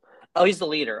 Oh, he's the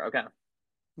leader. Okay.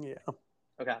 Yeah.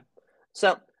 Okay.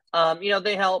 So,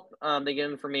 they help. They get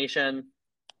information.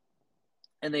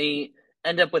 And they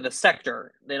end up with a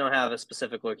sector. They don't have a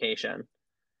specific location.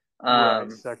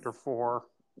 Right, Sector 4.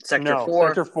 Sector 4.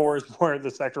 Sector 4 is where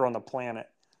the sector on the planet.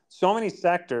 So many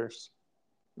sectors.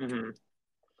 Mm-hmm.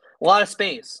 A lot of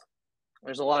space.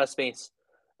 There's a lot of space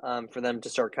for them to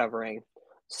start covering.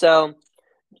 So,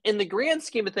 in the grand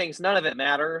scheme of things, none of it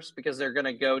matters because they're going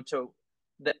to go to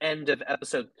the end of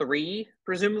episode 3,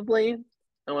 presumably,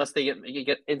 unless they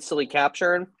get instantly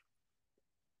captured.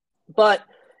 But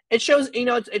it shows,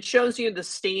 it shows you the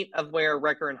state of where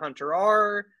Wrecker and Hunter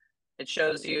are. It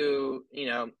shows you,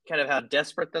 kind of how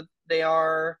desperate that they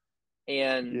are,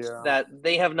 and that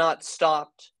they have not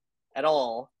stopped at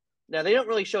all. Now, they don't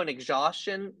really show an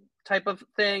exhaustion type of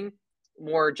thing,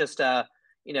 more just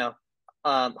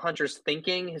Hunter's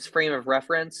thinking, his frame of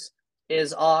reference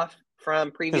is off from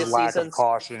previous his lack seasons. Of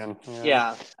caution.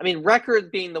 Yeah. I mean, Wrecker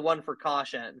being the one for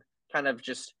caution, kind of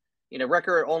just,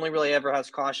 Wrecker only really ever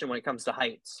has caution when it comes to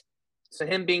heights. So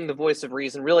him being the voice of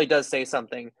reason really does say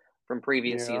something from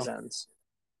previous seasons.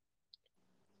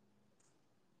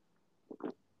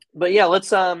 But yeah,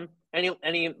 let's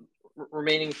any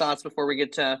remaining thoughts before we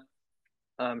get to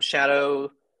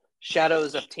Shadow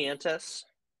Shadows of Tantiss.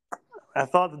 I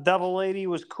thought the Devil Lady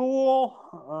was cool.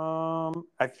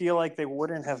 I feel like they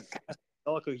wouldn't have cast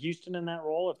Angelica Houston in that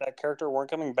role if that character weren't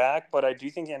coming back, but I do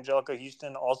think Angelica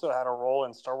Houston also had a role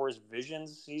in Star Wars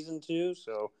Visions Season 2,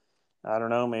 so I don't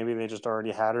know, maybe they just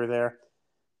already had her there.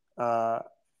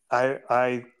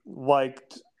 I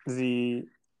liked the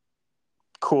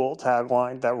cool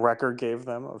tagline that Wrecker gave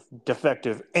them of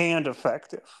defective and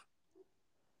effective.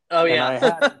 Oh And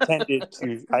yeah.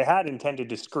 I had intended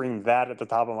to scream that at the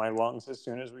top of my lungs as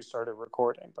soon as we started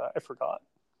recording, but I forgot.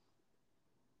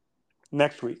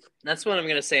 Next week. That's what I'm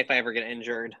gonna say if I ever get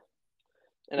injured,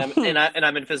 and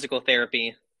I'm in physical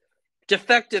therapy.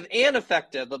 Defective and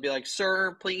effective. They'll be like,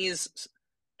 "Sir, please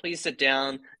sit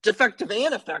down." Defective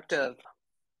and effective.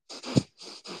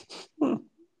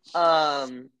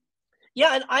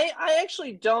 Yeah, and I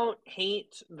actually don't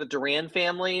hate the Duran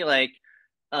family. Like,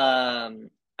 I'm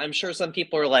sure some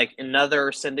people are like,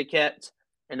 another syndicate,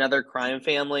 another crime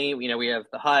family. You know, we have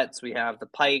the Hutts, we have the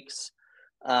Pikes,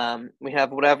 we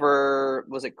have whatever,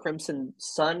 was it Crimson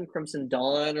Sun, Crimson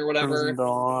Dawn, or whatever? Crimson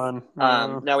Dawn.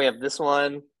 Yeah. Now we have this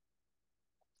one.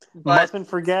 But mustn't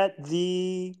forget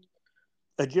the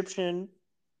Egyptian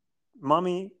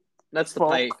mummy. that's the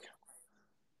folk. Pike.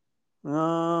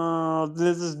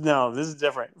 This is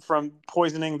different from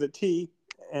poisoning the tea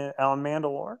on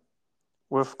Mandalore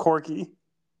with Corky.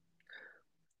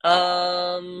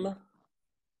 Trust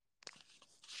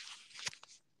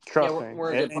me,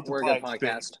 we're a good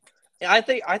podcast. Yeah, I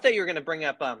thought you were gonna bring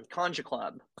up Conja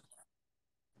Club.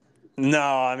 No,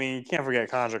 I mean you can't forget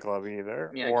Conja Club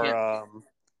either, Yeah,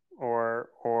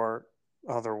 or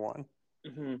other one.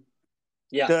 Mm-hmm.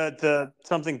 Yeah, the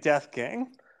something Death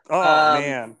Gang. Oh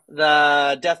man,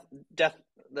 the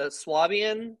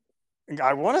Swabian.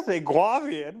 I want to say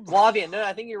Guavian. Guavian. No,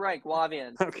 I think you're right.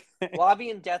 Guavian. Okay.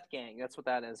 Guavian Death Gang. That's what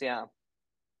that is. Yeah.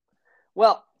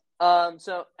 Well,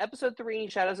 so episode 3,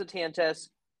 Shadows of Tantiss.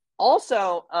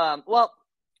 Also,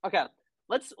 okay.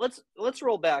 Let's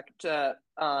roll back to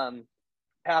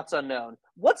Paths Unknown.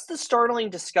 What's the startling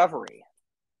discovery?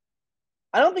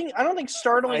 I don't think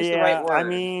startling is the right word. I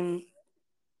mean,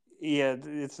 yeah,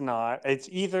 it's not. It's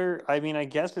either. I mean, I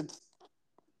guess it's.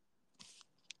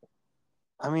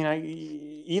 I mean,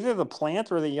 either the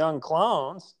plant or the young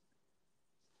clones.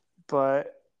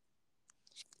 But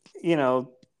you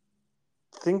know,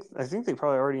 I think they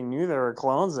probably already knew there were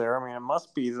clones there. I mean, it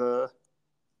must be the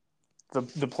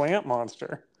plant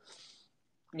monster.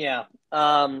 Yeah.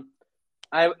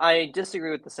 I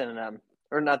disagree with the synonym,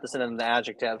 or not the synonym, the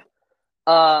adjective.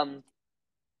 Oh,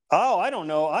 I don't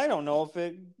know. I don't know if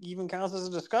it even counts as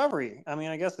a discovery. I mean,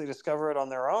 I guess they discover it on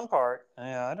their own part.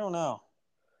 Yeah, I don't know.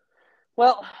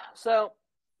 Well, so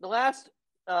the last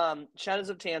Shadows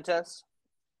of Tantiss,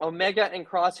 Omega and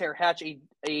Crosshair hatch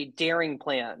a daring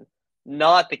plan.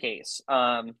 Not the case.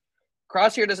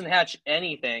 Crosshair doesn't hatch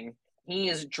anything. He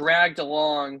is dragged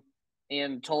along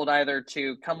and told either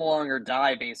to come along or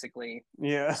die, basically.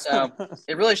 Yeah. So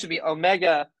it really should be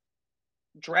Omega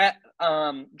dragging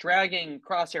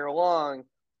Crosshair along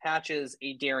hatches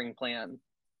a daring plan.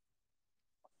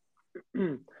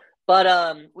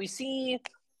 But we see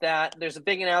that there's a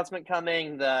big announcement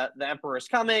coming. The Emperor is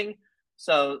coming.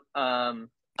 So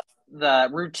the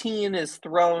routine is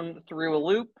thrown through a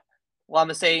loop.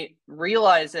 Lamase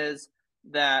realizes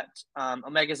that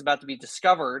Omega is about to be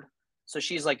discovered. So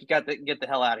she's like, you got to get the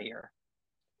hell out of here.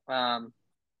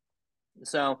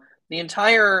 So the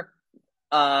entire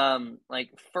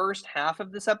first half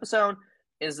of this episode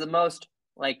is the most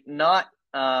not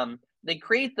they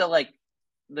create the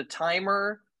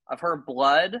timer of her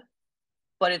blood,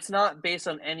 but it's not based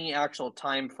on any actual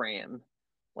time frame.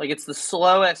 Like, it's the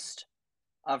slowest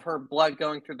of her blood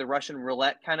going through the Russian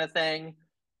roulette kind of thing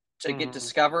to get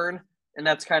discovered. And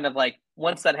that's kind of like,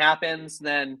 once that happens,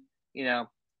 then, you know,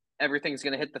 everything's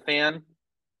going to hit the fan.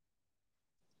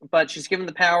 But she's given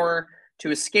the power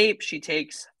to escape. She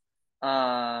takes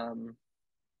crosshairs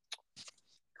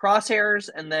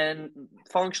and then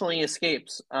functionally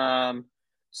escapes.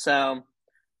 So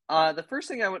the first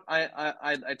thing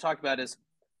I talk about is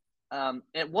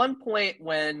at one point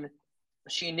when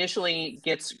she initially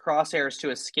gets crosshairs to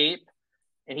escape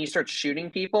and he starts shooting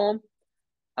people,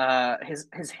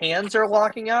 his hands are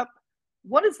locking up.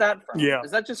 What is that from? Yeah.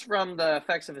 Is that just from the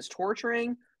effects of his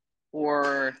torturing,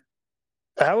 or?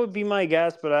 That would be my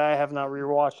guess, but I have not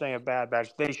rewatched any of Bad Batch.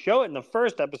 They show it in the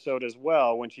first episode as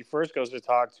well. When she first goes to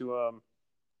talk to him,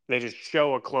 they just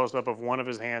show a close-up of one of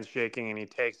his hands shaking, and he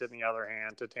takes it in the other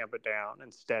hand to tamp it down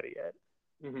and steady it.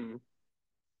 Mm-hmm.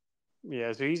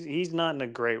 Yeah, so he's not in a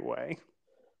great way.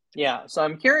 Yeah, so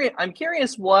I'm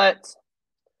curious what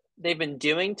they've been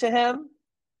doing to him.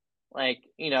 Like,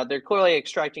 they're clearly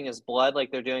extracting his blood,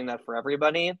 like they're doing that for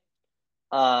everybody.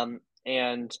 And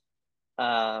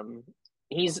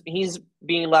he's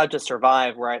being allowed to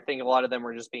survive, where I think a lot of them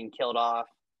were just being killed off.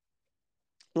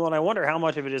 Well, and I wonder how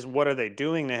much of it is what are they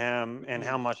doing to him, and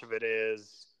how much of it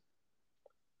is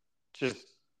just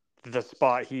the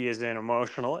spot he is in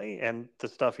emotionally and the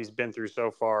stuff he's been through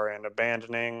so far, and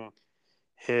abandoning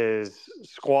his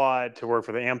squad to work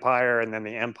for the Empire, and then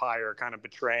the Empire kind of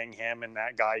betraying him and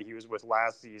that guy he was with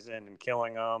last season and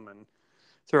killing him and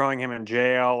throwing him in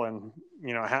jail, and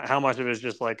how much of it is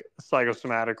just like a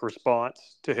psychosomatic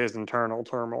response to his internal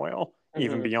turmoil,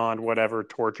 even beyond whatever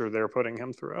torture they're putting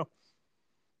him through.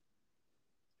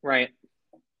 Right.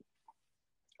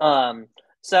 So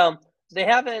they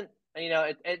haven't,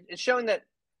 it's showing that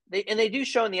they do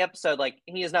show in the episode, like,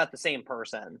 he is not the same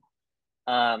person.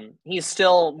 He's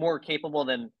still more capable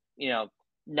than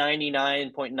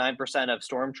 99.9% of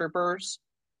stormtroopers,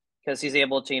 because he's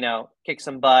able to kick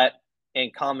some butt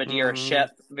and commandeer a ship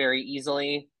very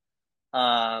easily.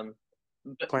 Plan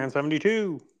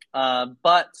 72.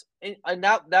 But and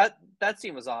that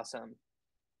scene was awesome,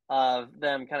 of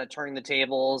them kind of turning the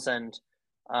tables, and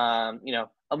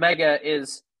Omega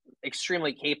is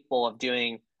extremely capable of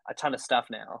doing a ton of stuff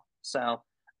now. So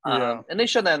and they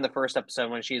showed that in the first episode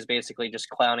when she's basically just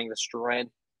clowning this droid.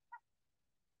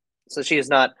 So she is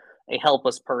not a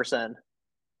helpless person.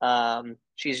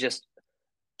 She's just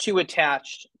too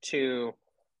attached to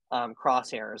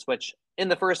Crosshairs, which in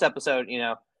the first episode,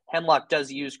 Hemlock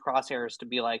does use Crosshairs to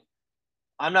be like,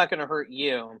 I'm not going to hurt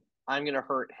you, I'm going to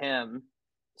hurt him,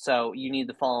 so you need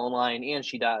to follow in line, and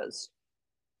she does.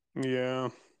 Yeah.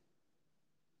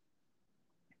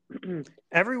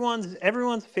 Everyone's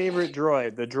favorite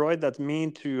droid, the droid that's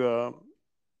mean to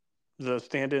the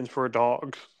stand-ins for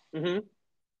dogs.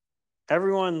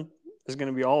 Everyone is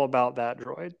going to be all about that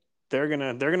droid. They're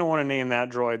gonna want to name that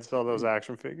droid, sell those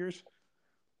action figures.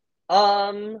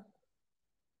 Yeah,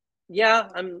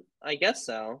 I guess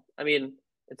so. I mean,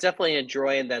 it's definitely a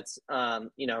droid that's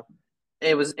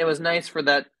it was nice for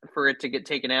it to get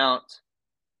taken out.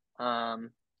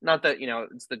 Not that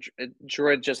it's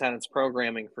droid just had its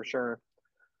programming for sure.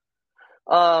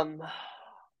 What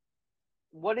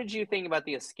did you think about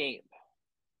the escape?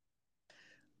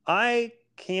 I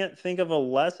can't think of a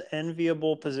less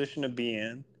enviable position to be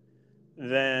in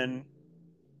than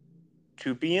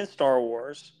to be in Star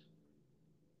Wars,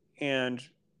 and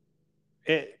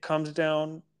it comes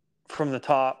down from the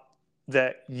top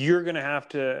that you're going to have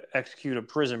to execute a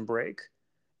prison break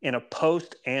in a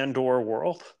post-Andor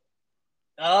world.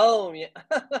 Oh, yeah.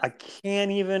 I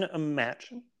can't even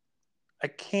imagine.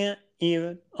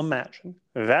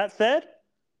 That said,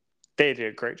 they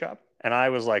did a great job. And I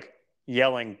was like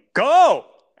yelling, "Go!"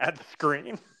 at the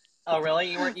screen. Oh, really?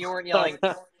 You weren't yelling,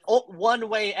 "Oh, one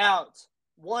way out.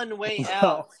 One way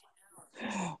out."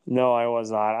 No, I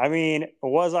was not. I mean,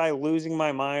 was I losing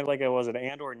my mind like I was at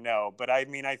Andor? No. But I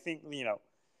mean, I think,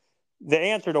 the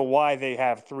answer to why they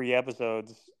have 3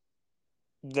 episodes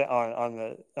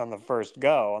on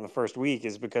the first week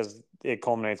is because it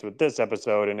culminates with this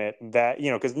episode, and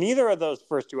because neither of those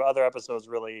first 2 other episodes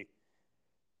really,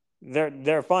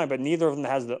 they're fine, but neither of them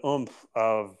has the oomph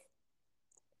of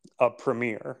a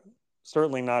premiere.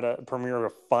 Certainly not a premiere of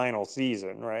a final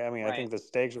season, right? I mean, I think the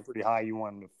stakes are pretty high. You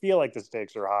want them to feel like the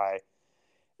stakes are high,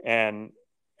 and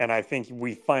I think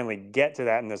we finally get to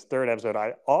that in this 3rd episode.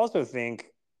 I also think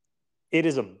it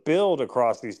is a build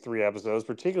across these 3 episodes,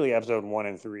 particularly episode 1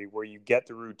 and 3, where you get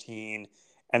the routine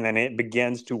and then it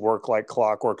begins to work like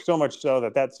clockwork. So much so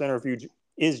that centrifuge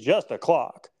is just a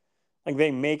clock. Like,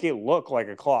 they make it look like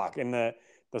a clock. And the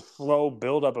slow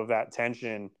buildup of that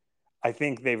tension, I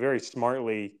think they very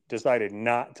smartly decided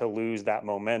not to lose that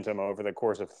momentum over the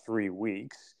course of 3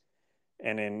 weeks.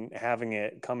 And in having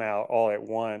it come out all at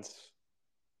once,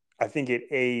 I think it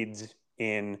aids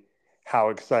in how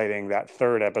exciting that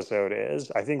 3rd episode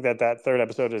is. I think that 3rd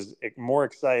episode is more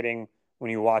exciting when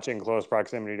you watch it in close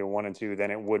proximity to 1 and 2 than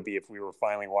it would be if we were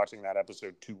finally watching that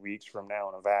episode 2 weeks from now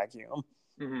in a vacuum.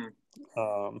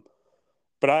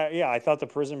 But I thought the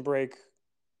prison break,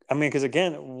 I mean, because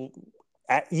again,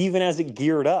 even as it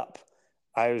geared up,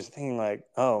 I was thinking like,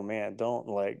 oh man, don't,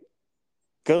 like,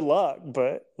 good luck,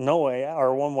 but no way out,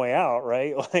 or one way out,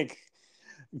 right? Like,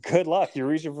 good luck, you're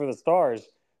reaching for the stars.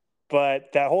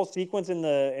 But that whole sequence in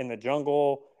the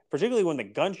jungle, particularly when the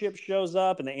gunship shows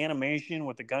up and the animation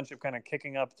with the gunship kind of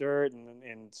kicking up dirt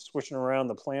and swishing around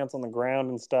the plants on the ground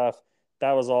and stuff,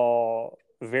 that was all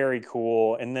very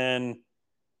cool. And then,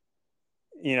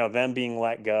 them being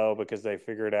let go because they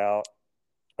figured out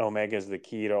Omega's the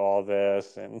key to all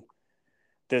this, and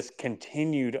this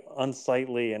continued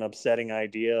unsightly and upsetting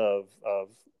idea of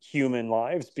human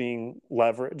lives being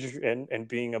leveraged and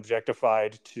being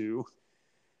objectified to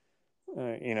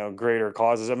greater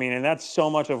causes. I mean, and that's so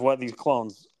much of what these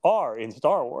clones are in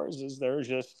Star Wars. Is they're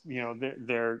just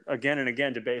they're again and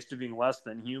again debased to being less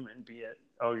than human. Be it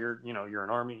you're an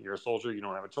army, you're a soldier, you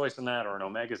don't have a choice in that, or in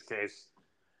Omega's case,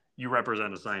 you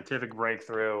represent a scientific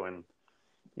breakthrough, and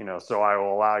so I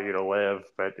will allow you to live,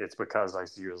 but it's because I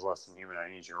see you as less than human. I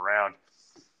need you around.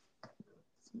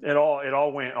 It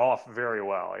all went off very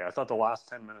well. Like, I thought the last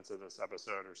 10 minutes of this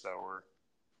episode or so were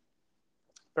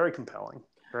very compelling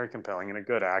and a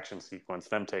good action sequence,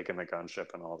 them taking the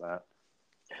gunship and all that.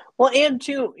 Well, and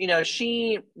too,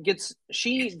 she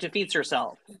defeats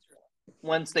herself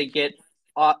once they get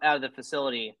out of the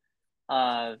facility.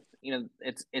 The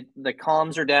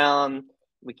comms are down.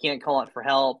 We can't call it for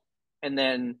help. And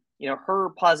then, her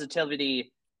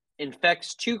positivity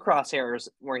infects two Crosshairs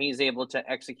where he's able to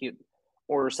execute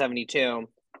Order 72.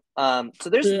 So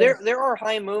there are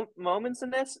high moments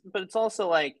in this, but it's also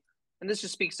like, and this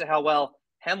just speaks to how well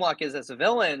Hemlock is as a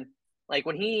villain. Like,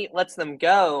 when he lets them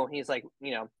go, he's like,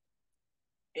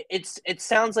 it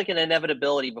sounds like an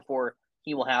inevitability before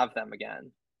he will have them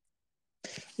again.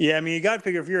 Yeah, I mean, you got to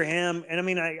figure if you're him, and I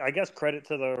mean, I guess credit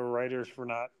to the writers for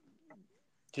not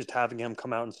just having him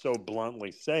come out and so bluntly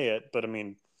say it. But I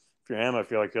mean, if you're him, I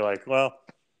feel like you're like, well,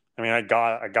 I mean, I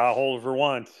got a hold of her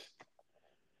once,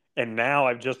 and now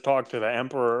I've just talked to the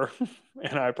Emperor,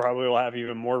 and I probably will have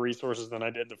even more resources than I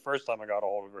did the first time I got a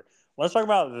hold of her. Let's talk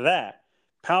about that.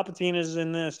 Palpatine is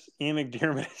in this. Ian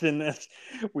McDiarmid is in this.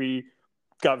 We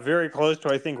got very close to,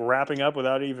 I think, wrapping up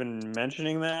without even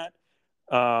mentioning that.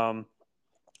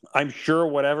 I'm sure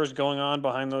whatever's going on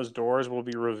behind those doors will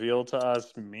be revealed to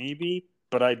us, maybe.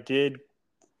 But I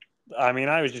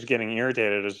was just getting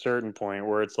irritated at a certain point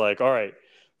where it's like, all right,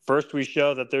 first we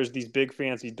show that there's these big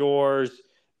fancy doors.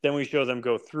 Then we show them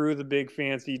go through the big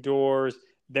fancy doors.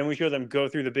 Then we show them go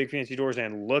through the big fancy doors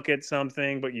and look at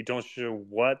something, but you don't show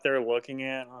what they're looking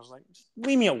at. And I was like, just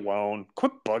leave me alone.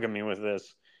 Quit bugging me with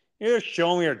this. Either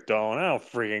show me or don't. I don't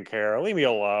freaking care. Leave me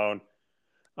alone.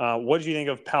 What did you think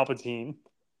of Palpatine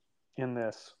in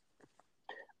this?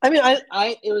 I mean,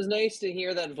 it was nice to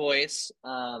hear that voice.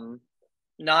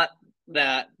 Not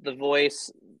that the voice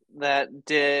that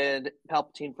did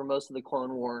Palpatine for most of the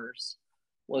Clone Wars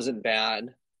wasn't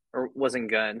bad or wasn't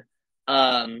good.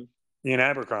 Ian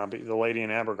Abercrombie, the lady in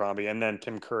Abercrombie, and then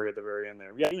Tim Curry at the very end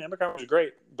there. Yeah, Ian Abercrombie was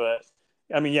great, but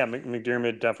I mean, yeah,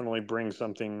 McDiarmid definitely brings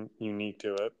something unique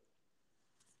to it.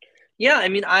 Yeah, I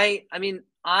mean,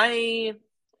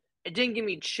 it didn't give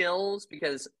me chills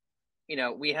because,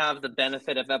 we have the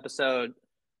benefit of episode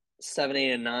 7,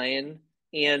 8, and 9,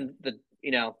 and the,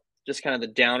 just kind of the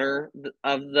downer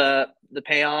of the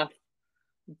payoff.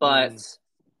 But,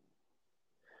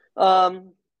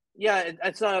 yeah,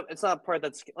 it's not a part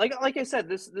that's like I said,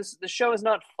 the show is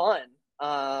not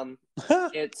fun.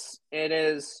 It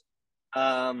is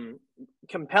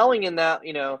compelling in that,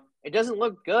 it doesn't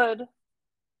look good.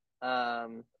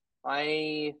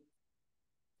 I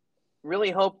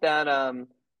really hope that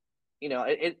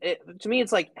to me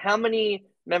it's like, how many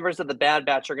members of the Bad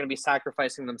Batch are going to be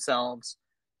sacrificing themselves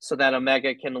so that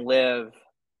Omega can live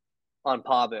on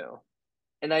Pabu?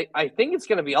 And I think it's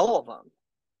going to be all of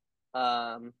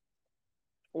them.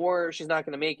 Or she's not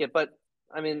going to make it, but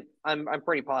I mean, I'm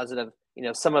pretty positive,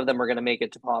 some of them are going to make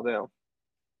it to Pabu.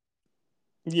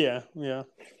 Yeah. But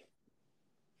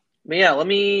yeah, let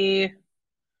me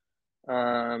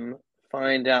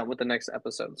find out what the next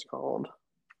episode's called.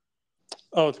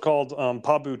 Oh, it's called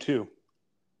Pabu 2.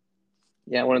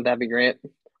 Yeah, wouldn't that be great?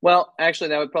 Well, actually,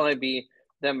 that would probably be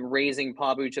them raising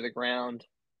Pabu to the ground.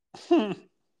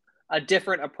 A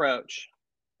different approach.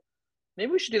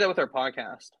 Maybe we should do that with our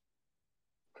podcast.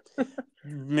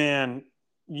 Man,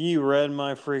 you read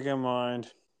my freaking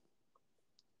mind.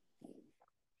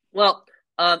 Well,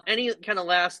 any kind of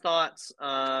last thoughts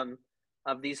of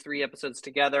these 3 episodes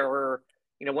together, or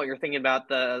what you're thinking about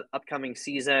the upcoming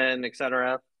season,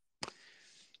 etc.?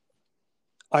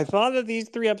 I thought that these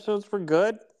 3 episodes were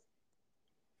good.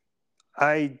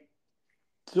 I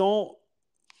don't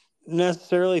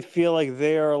necessarily feel like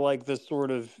they are like the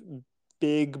sort of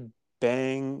big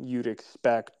bang you'd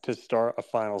expect to start a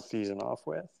final season off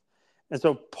with. And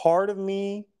so part of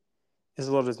me is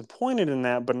a little disappointed in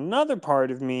that, but another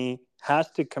part of me has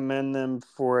to commend them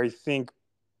for, I think,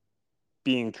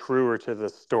 being truer to the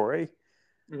story.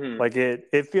 Mm-hmm. Like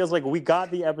it feels like we got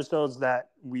the episodes that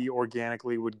we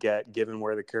organically would get given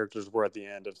where the characters were at the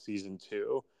end of season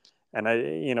 2. And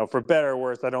I, for better or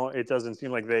worse, it doesn't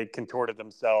seem like they contorted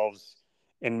themselves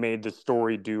and made the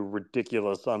story do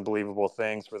ridiculous, unbelievable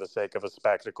things for the sake of a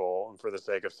spectacle and for the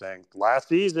sake of saying, last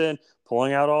season,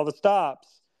 pulling out all the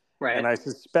stops. Right. And I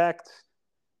suspect,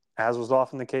 as was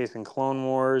often the case in Clone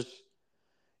Wars,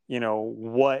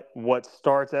 what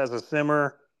starts as a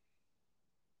simmer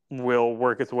will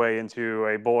work its way into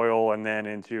a boil and then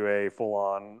into a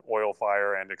full-on oil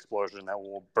fire and explosion that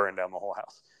will burn down the whole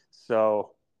house.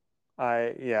 So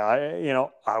I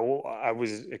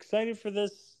was excited for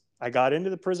this. I got into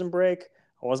the Prison Break.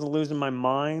 I wasn't losing my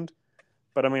mind,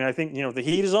 but I mean, I think the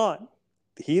heat is on.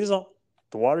 The heat is on.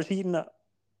 The water's heating up.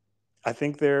 I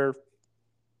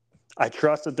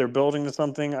trust that they're building to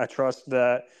something. I trust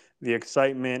that the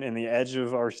excitement and the edge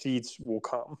of our seats will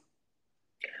come.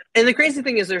 And the crazy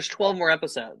thing is, there's 12 more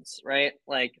episodes, right?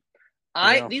 Like,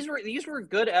 Yeah. these were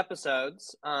good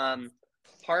episodes.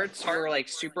 Parts were like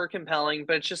super compelling,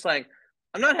 but it's just like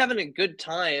I'm not having a good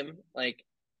time. Like,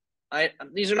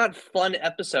 these are not fun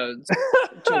episodes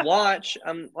to watch.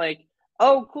 I'm like,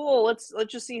 oh, cool. Let's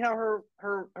just see how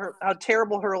how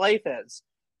terrible her life is.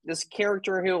 This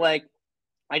character who like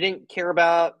I didn't care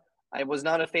about, I was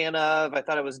not a fan of. I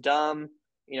thought it was dumb.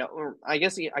 Or I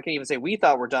guess I can even say we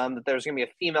thought we're dumb that there's going to be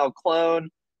a female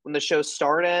clone when the show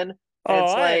started. And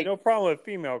it's I like, had no problem with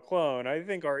female clone. I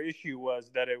think our issue was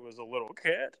that it was a little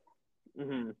kid.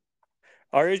 Mm-hmm.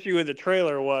 Our issue with the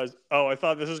trailer was, I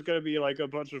thought this was going to be like a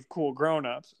bunch of cool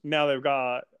grown-ups. Now they've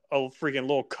got a freaking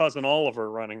little cousin Oliver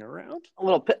running around. A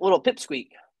little pipsqueak.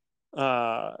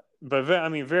 But I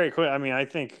mean, very quick. I mean, I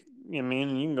think, you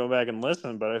can go back and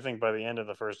listen, but I think by the end of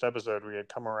the first episode, we had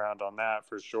come around on that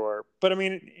for sure. But I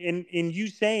mean, in you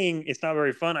saying it's not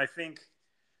very fun, I think,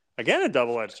 again, a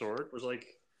double-edged sword was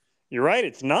like, you're right,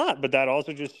 it's not, but that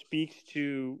also just speaks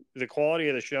to the quality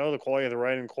of the show, the quality of the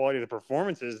writing, the quality of the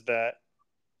performances that,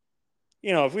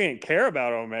 if we didn't care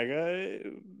about Omega,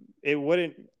 it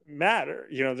wouldn't matter.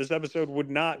 This episode would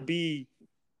not be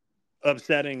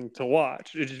upsetting to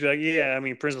watch. It's just like, yeah, I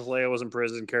mean, Princess Leia was in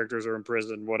prison, characters are in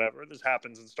prison, whatever. This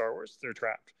happens in Star Wars. They're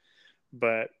trapped.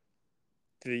 But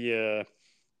the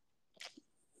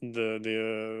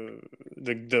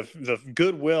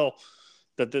goodwill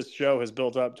that this show has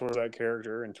built up towards that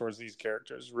character and towards these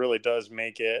characters really does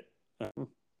make it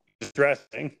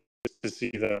distressing to see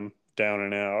them down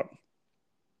and out.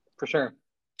 For sure.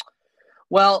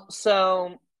 Well,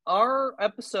 so our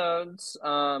episodes,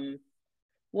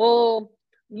 well,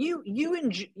 you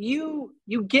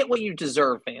get what you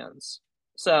deserve, fans.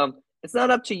 So it's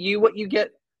not up to you what you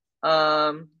get,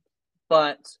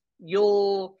 but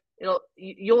you'll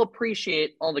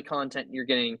appreciate all the content you're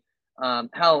getting,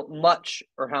 how much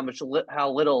or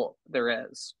how little there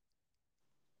is.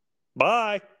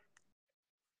 Bye.